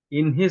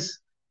 in his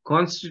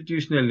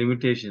Constitutional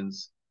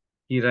Limitations,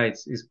 he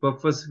writes, is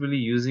purposefully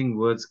using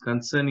words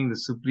concerning the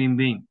Supreme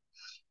Being,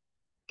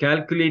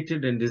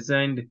 calculated and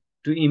designed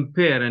to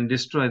impair and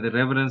destroy the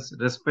reverence,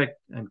 respect,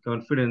 and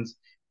confidence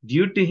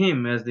due to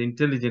him as the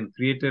intelligent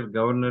creator,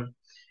 governor,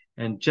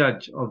 and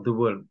judge of the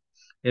world.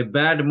 A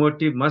bad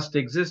motive must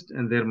exist,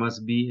 and there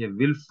must be a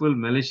willful,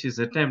 malicious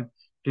attempt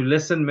to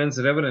lessen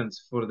men's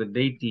reverence for the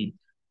deity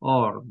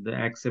or the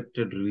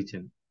accepted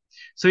religion.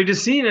 So it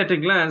is seen at a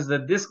glance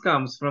that this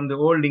comes from the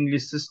Old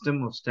English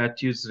system of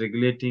statutes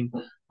regulating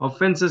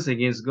offenses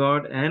against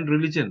God and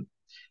religion.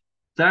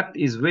 That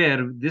is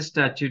where this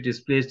statute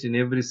is placed in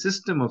every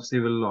system of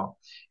civil law.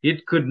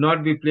 It could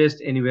not be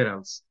placed anywhere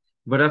else.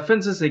 But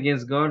offenses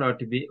against God are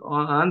to be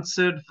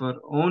answered for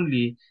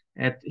only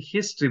at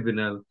his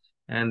tribunal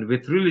and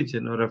with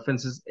religion or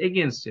offenses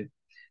against it.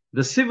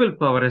 The civil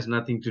power has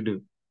nothing to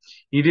do.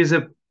 It is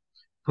a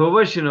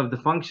perversion of the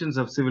functions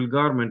of civil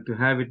government to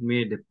have it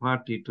made a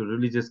party to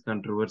religious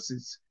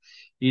controversies.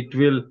 It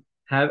will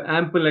have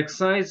ample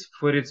exercise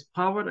for its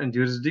power and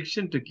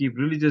jurisdiction to keep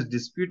religious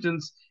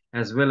disputants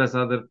as well as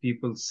other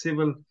people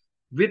civil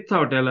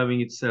without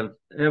allowing itself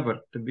ever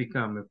to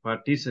become a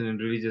partisan in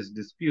religious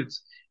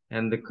disputes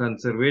and the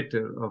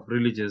conservator of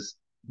religious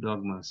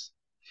dogmas.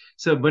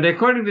 So, but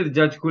according to the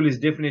Judge Cooley's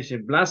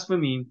definition,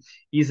 blasphemy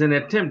is an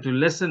attempt to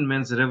lessen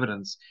men's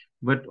reverence,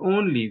 but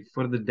only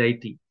for the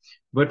deity,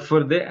 but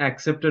for the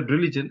accepted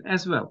religion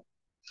as well.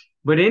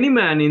 But any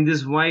man in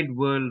this wide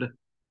world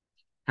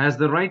has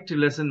the right to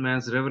lessen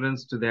man's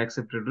reverence to the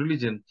accepted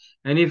religion,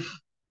 and if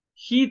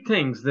he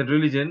thinks that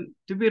religion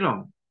to be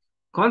wrong.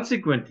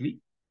 Consequently,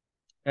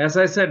 as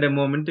I said a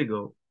moment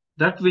ago,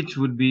 that which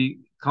would be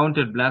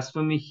counted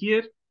blasphemy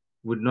here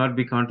would not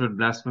be counted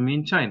blasphemy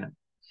in China.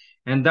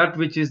 And that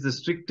which is the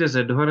strictest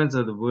adherence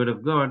of the word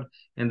of God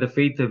and the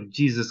faith of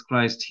Jesus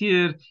Christ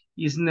here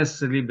is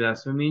necessarily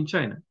blasphemy in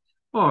China,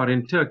 or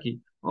in Turkey,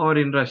 or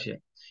in Russia.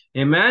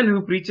 A man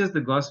who preaches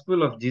the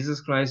gospel of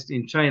Jesus Christ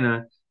in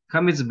China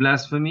commits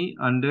blasphemy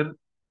under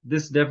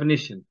this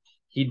definition.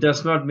 He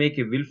does not make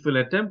a willful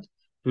attempt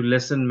to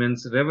lessen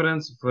men's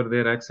reverence for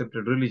their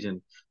accepted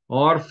religion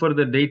or for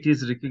the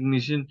deity's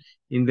recognition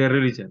in their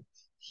religion.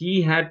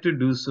 He had to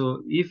do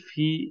so if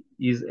he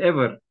is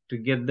ever to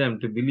get them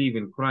to believe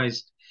in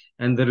Christ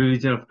and the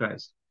religion of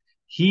Christ.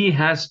 He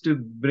has to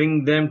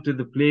bring them to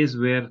the place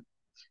where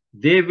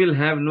They will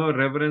have no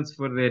reverence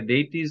for their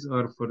deities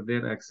or for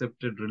their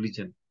accepted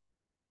religion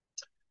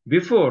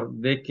before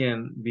they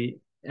can be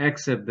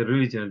accept the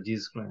religion of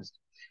Jesus Christ.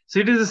 So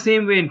it is the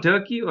same way in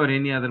Turkey or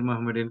any other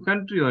Mohammedan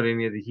country or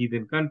any other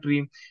heathen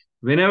country.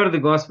 Whenever the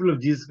gospel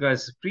of Jesus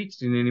Christ is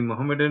preached in any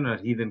Mohammedan or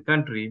heathen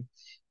country,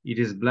 it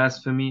is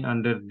blasphemy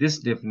under this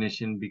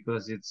definition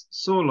because its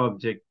sole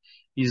object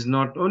is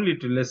not only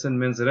to lessen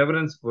men's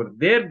reverence for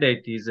their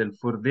deities and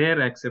for their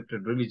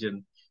accepted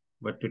religion,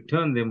 but to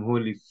turn them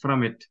wholly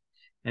from it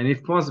and,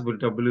 if possible,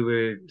 to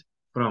obliterate it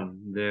from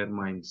their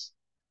minds.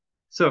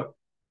 So,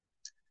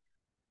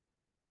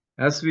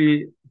 as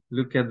we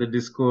look at the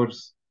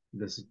discourse,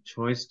 there's a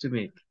choice to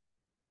make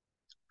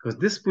because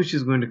this push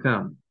is going to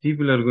come.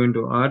 People are going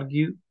to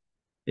argue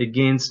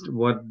against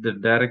what the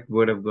direct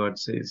word of God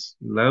says.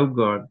 Love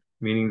God,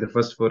 meaning the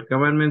first 4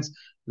 commandments,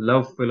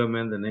 love fellow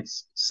man, the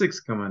next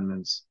 6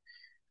 commandments.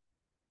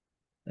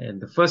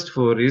 And the first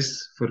 4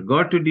 is for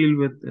God to deal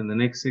with, and the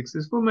next 6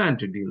 is for man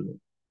to deal with.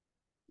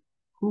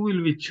 Who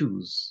will we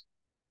choose?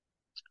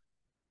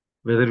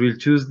 Whether we'll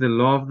choose the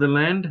law of the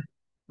land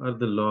or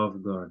the law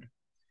of God.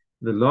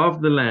 The law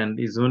of the land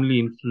is only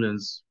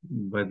influenced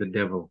by the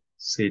devil,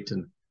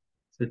 Satan.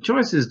 The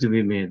choice is to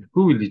be made.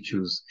 Who will you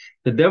choose?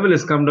 The devil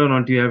has come down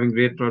onto you having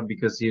great wrath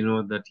because you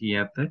know that he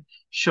hath a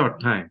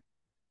short time.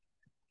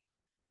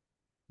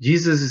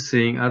 Jesus is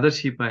saying, other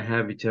sheep I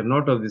have which are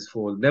not of this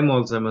fold, them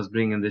also I must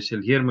bring, and they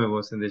shall hear my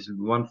voice, and there shall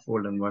be one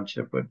fold and one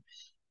shepherd.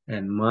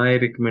 And my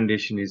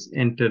recommendation is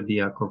enter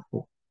the ark of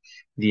hope.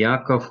 The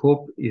ark of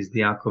hope is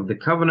the ark of the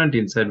covenant,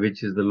 inside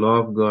which is the law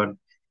of God.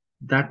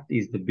 That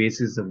is the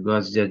basis of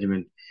God's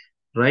judgment.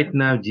 Right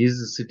now, Jesus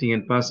is sitting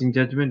and passing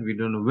judgment. We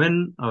don't know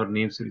when our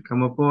names will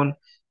come upon,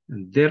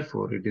 and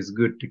therefore it is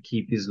good to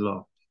keep his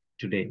law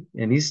today.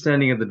 And he's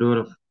standing at the door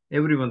of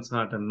everyone's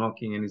heart and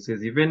knocking, and he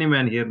says, if any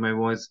man hear my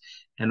voice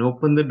and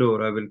open the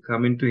door, I will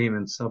come into him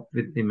and sup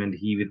with him and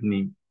he with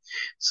me.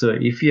 So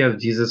if you have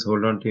Jesus,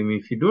 hold on to him.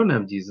 If you don't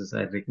have Jesus,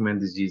 I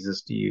recommend this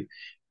Jesus to you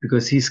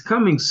because he's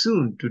coming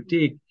soon to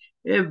take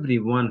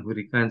everyone who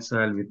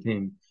reconcile with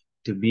him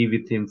to be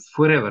with him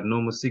forever.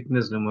 No more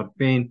sickness, no more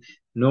pain,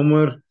 no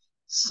more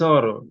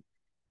sorrow,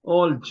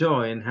 all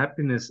joy and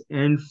happiness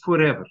and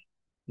forever.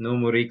 No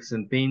more aches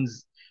and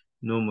pains,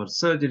 no more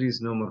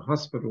surgeries, no more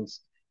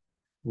hospitals.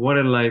 What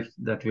a life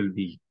that will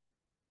be.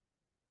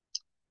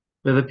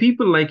 Whether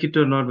people like it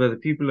or not, whether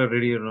people are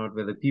ready or not,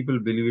 whether people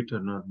believe it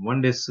or not,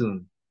 one day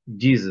soon,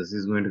 Jesus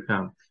is going to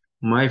come.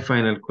 My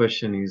final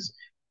question is,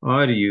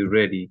 are you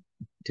ready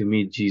to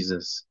meet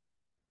Jesus?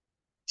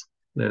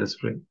 Let us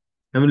pray.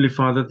 Heavenly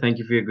Father, thank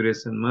you for your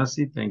grace and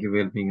mercy. Thank you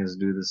for helping us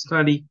do the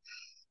study.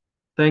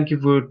 Thank you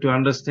for to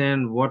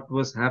understand what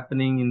was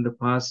happening in the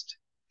past,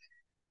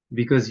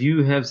 because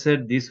you have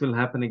said this will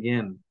happen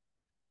again,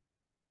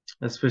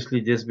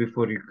 especially just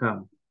before you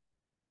come.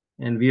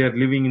 And we are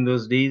living in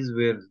those days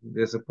where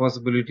there's a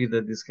possibility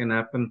that this can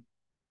happen.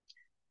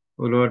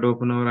 O Lord,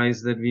 open our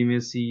eyes that we may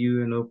see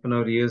you, and open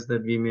our ears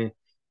that we may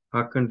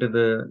hearken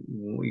to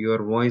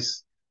your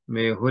voice.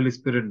 May Holy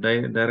Spirit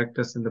direct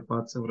us in the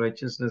paths of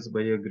righteousness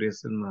by your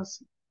grace and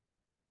mercy.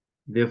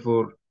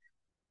 Therefore,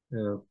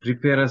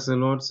 prepare us, O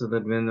Lord, so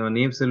that when our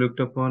names are looked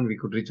upon, we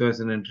could rejoice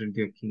and enter into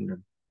your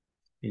kingdom.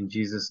 In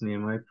Jesus'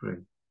 name I pray.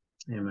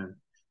 Amen.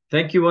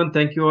 Thank you, one.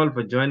 Thank you all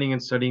for joining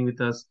and studying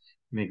with us.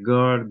 May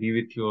God be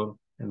with you all,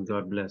 and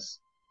God bless.